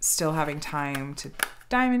still having time to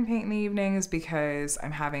diamond paint in the evenings, because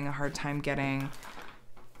I'm having a hard time getting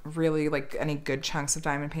really like any good chunks of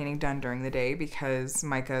diamond painting done during the day, because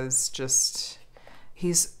Micah's just,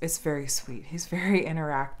 it's very sweet. He's very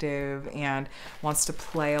interactive and wants to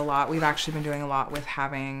play a lot. We've actually been doing a lot with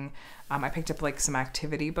having, I picked up like some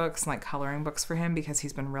activity books and like coloring books for him because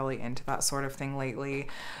he's been really into that sort of thing lately.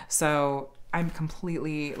 So I'm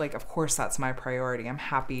completely like, of course that's my priority. I'm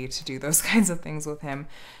happy to do those kinds of things with him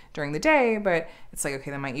during the day, but it's like,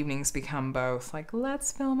 okay, then my evenings become both like,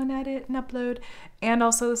 let's film and edit and upload, and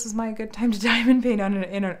also this is my good time to diamond paint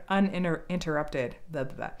uninterrupted. Blah,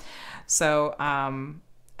 blah, blah. So, and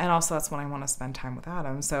also that's when I want to spend time with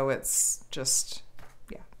Adam. So it's just,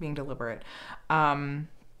 yeah, being deliberate.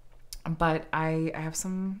 But I have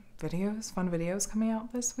some videos, fun videos coming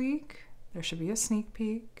out this week. There should be a sneak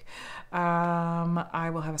peek. I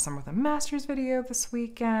will have a Summer with a Masters video this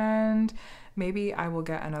weekend. Maybe I will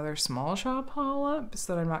get another small shop haul up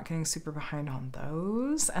so that I'm not getting super behind on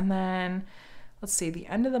those. And then, let's see, the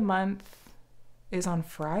end of the month is on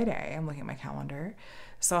Friday. I'm looking at my calendar.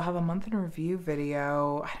 So I'll have a month in review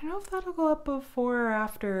video. I don't know if that'll go up before or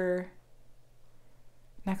after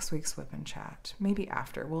next week's WIP and Chat. Maybe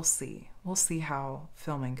after. We'll see. We'll see how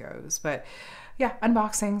filming goes. But yeah,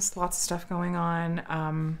 unboxings, lots of stuff going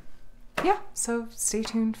on. Yeah, so stay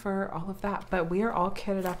tuned for all of that. But we are all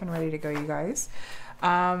kitted up and ready to go, you guys.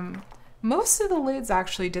 Most of the lids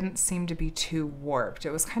actually didn't seem to be too warped.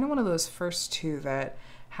 It was kind of one of those first two that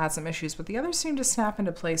had some issues, but the others seemed to snap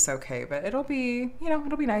into place okay. But it'll be, you know,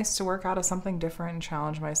 it'll be nice to work out of something different and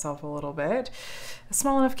challenge myself a little bit. A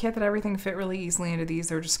small enough kit that everything fit really easily into these.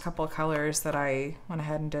 There were just a couple of colors that I went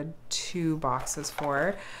ahead and did 2 boxes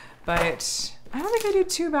for. But I don't think I did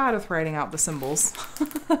too bad with writing out the symbols.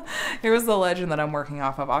 Here was the legend that I'm working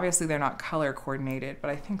off of. Obviously, they're not color coordinated,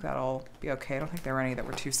 but I think that'll be okay. I don't think there were any that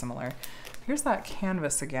were too similar. Here's that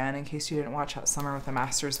canvas again, in case you didn't watch that Summer with the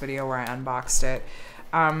Masters video where I unboxed it.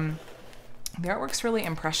 The artwork's really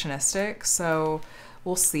impressionistic, so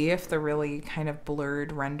we'll see if the really kind of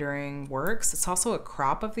blurred rendering works. It's also a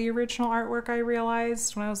crop of the original artwork, I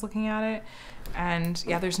realized when I was looking at it. And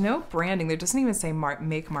yeah, there's no branding. There doesn't even say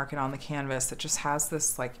make market on the canvas. It just has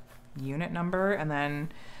this like unit number and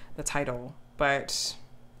then the title. But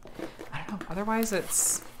I don't know, otherwise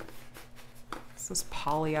it's This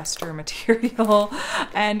polyester material.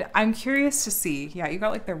 And I'm curious to see, yeah, you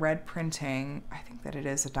got like the red printing. I think that it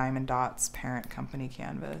is a Diamond Dots parent company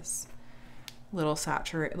canvas. Little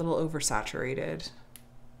oversaturated.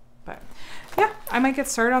 But yeah, I might get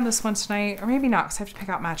started on this one tonight, or maybe not, because I have to pick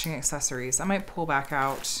out matching accessories. I might pull back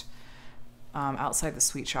out outside the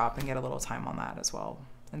sweet shop and get a little time on that as well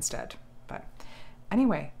instead. But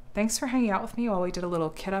anyway, thanks for hanging out with me while we did a little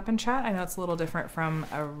kit up and chat. I know it's a little different from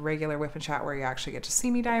a regular WIP and Chat where you actually get to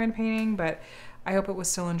see me diamond painting, but I hope it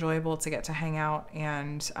was still enjoyable to get to hang out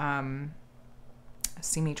and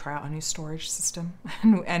see me try out a new storage system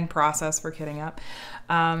and process for kitting up.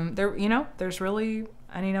 There's really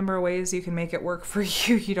any number of ways you can make it work for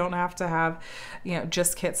you. You don't have to have,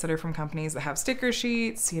 just kits that are from companies that have sticker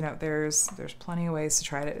sheets. There's plenty of ways to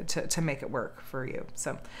try to make it work for you.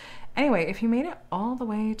 So anyway, if you made it all the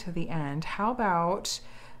way to the end, how about,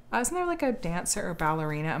 isn't there like a dancer or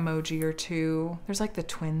ballerina emoji or two? There's like the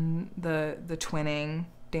twinning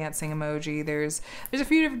dancing emoji. There's a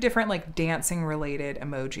few different like dancing related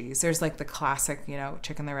emojis. There's like the classic,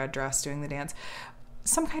 chick in the red dress doing the dance.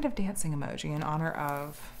 Some kind of dancing emoji in honor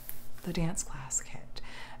of the dance class kit.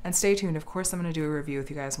 And stay tuned. Of course, I'm going to do a review with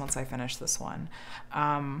you guys once I finish this one.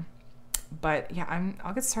 But yeah,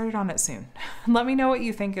 I'll get started on it soon. Let me know what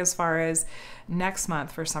you think as far as next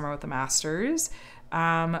month for Summer with the Masters.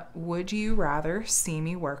 Would you rather see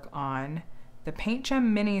me work on the Paint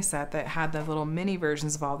Gem mini set that had the little mini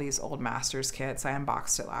versions of all these old Masters kits? I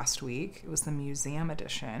unboxed it last week. It was the museum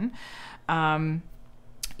edition.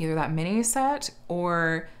 Either that mini set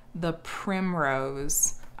or the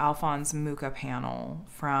Primrose Alphonse Mucha panel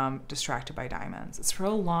from Distracted by Diamonds. It's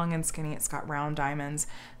real long and skinny. It's got round diamonds.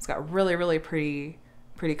 It's got really, really pretty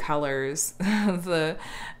colors. the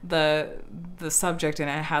subject in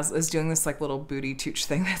it is doing this like little booty tooch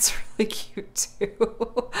thing that's really cute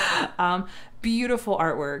too. Beautiful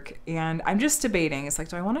artwork. And I'm just debating. It's like,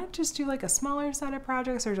 do I want to just do like a smaller set of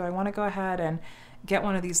projects, or do I want to go ahead and get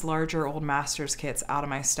one of these larger old Masters kits out of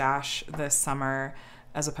my stash this summer,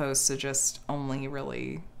 as opposed to just only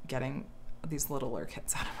really getting these littler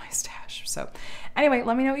kits out of my stash? So anyway,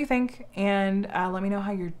 let me know what you think, and let me know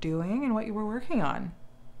how you're doing and what you were working on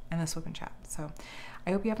in this WIP and Chat. So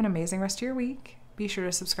I hope you have an amazing rest of your week. Be sure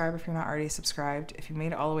to subscribe if you're not already subscribed. If you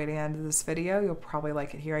made it all the way to the end of this video, you'll probably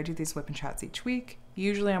like it here. I do these WIP and Chats each week.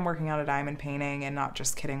 Usually I'm working on a diamond painting and not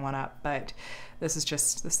just kitting one up, but this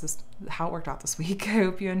is how it worked out this week. I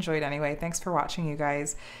hope you enjoyed anyway. Thanks for watching, you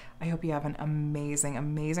guys. I hope you have an amazing,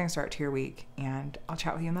 amazing start to your week, and I'll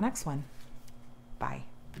chat with you in the next one. Bye.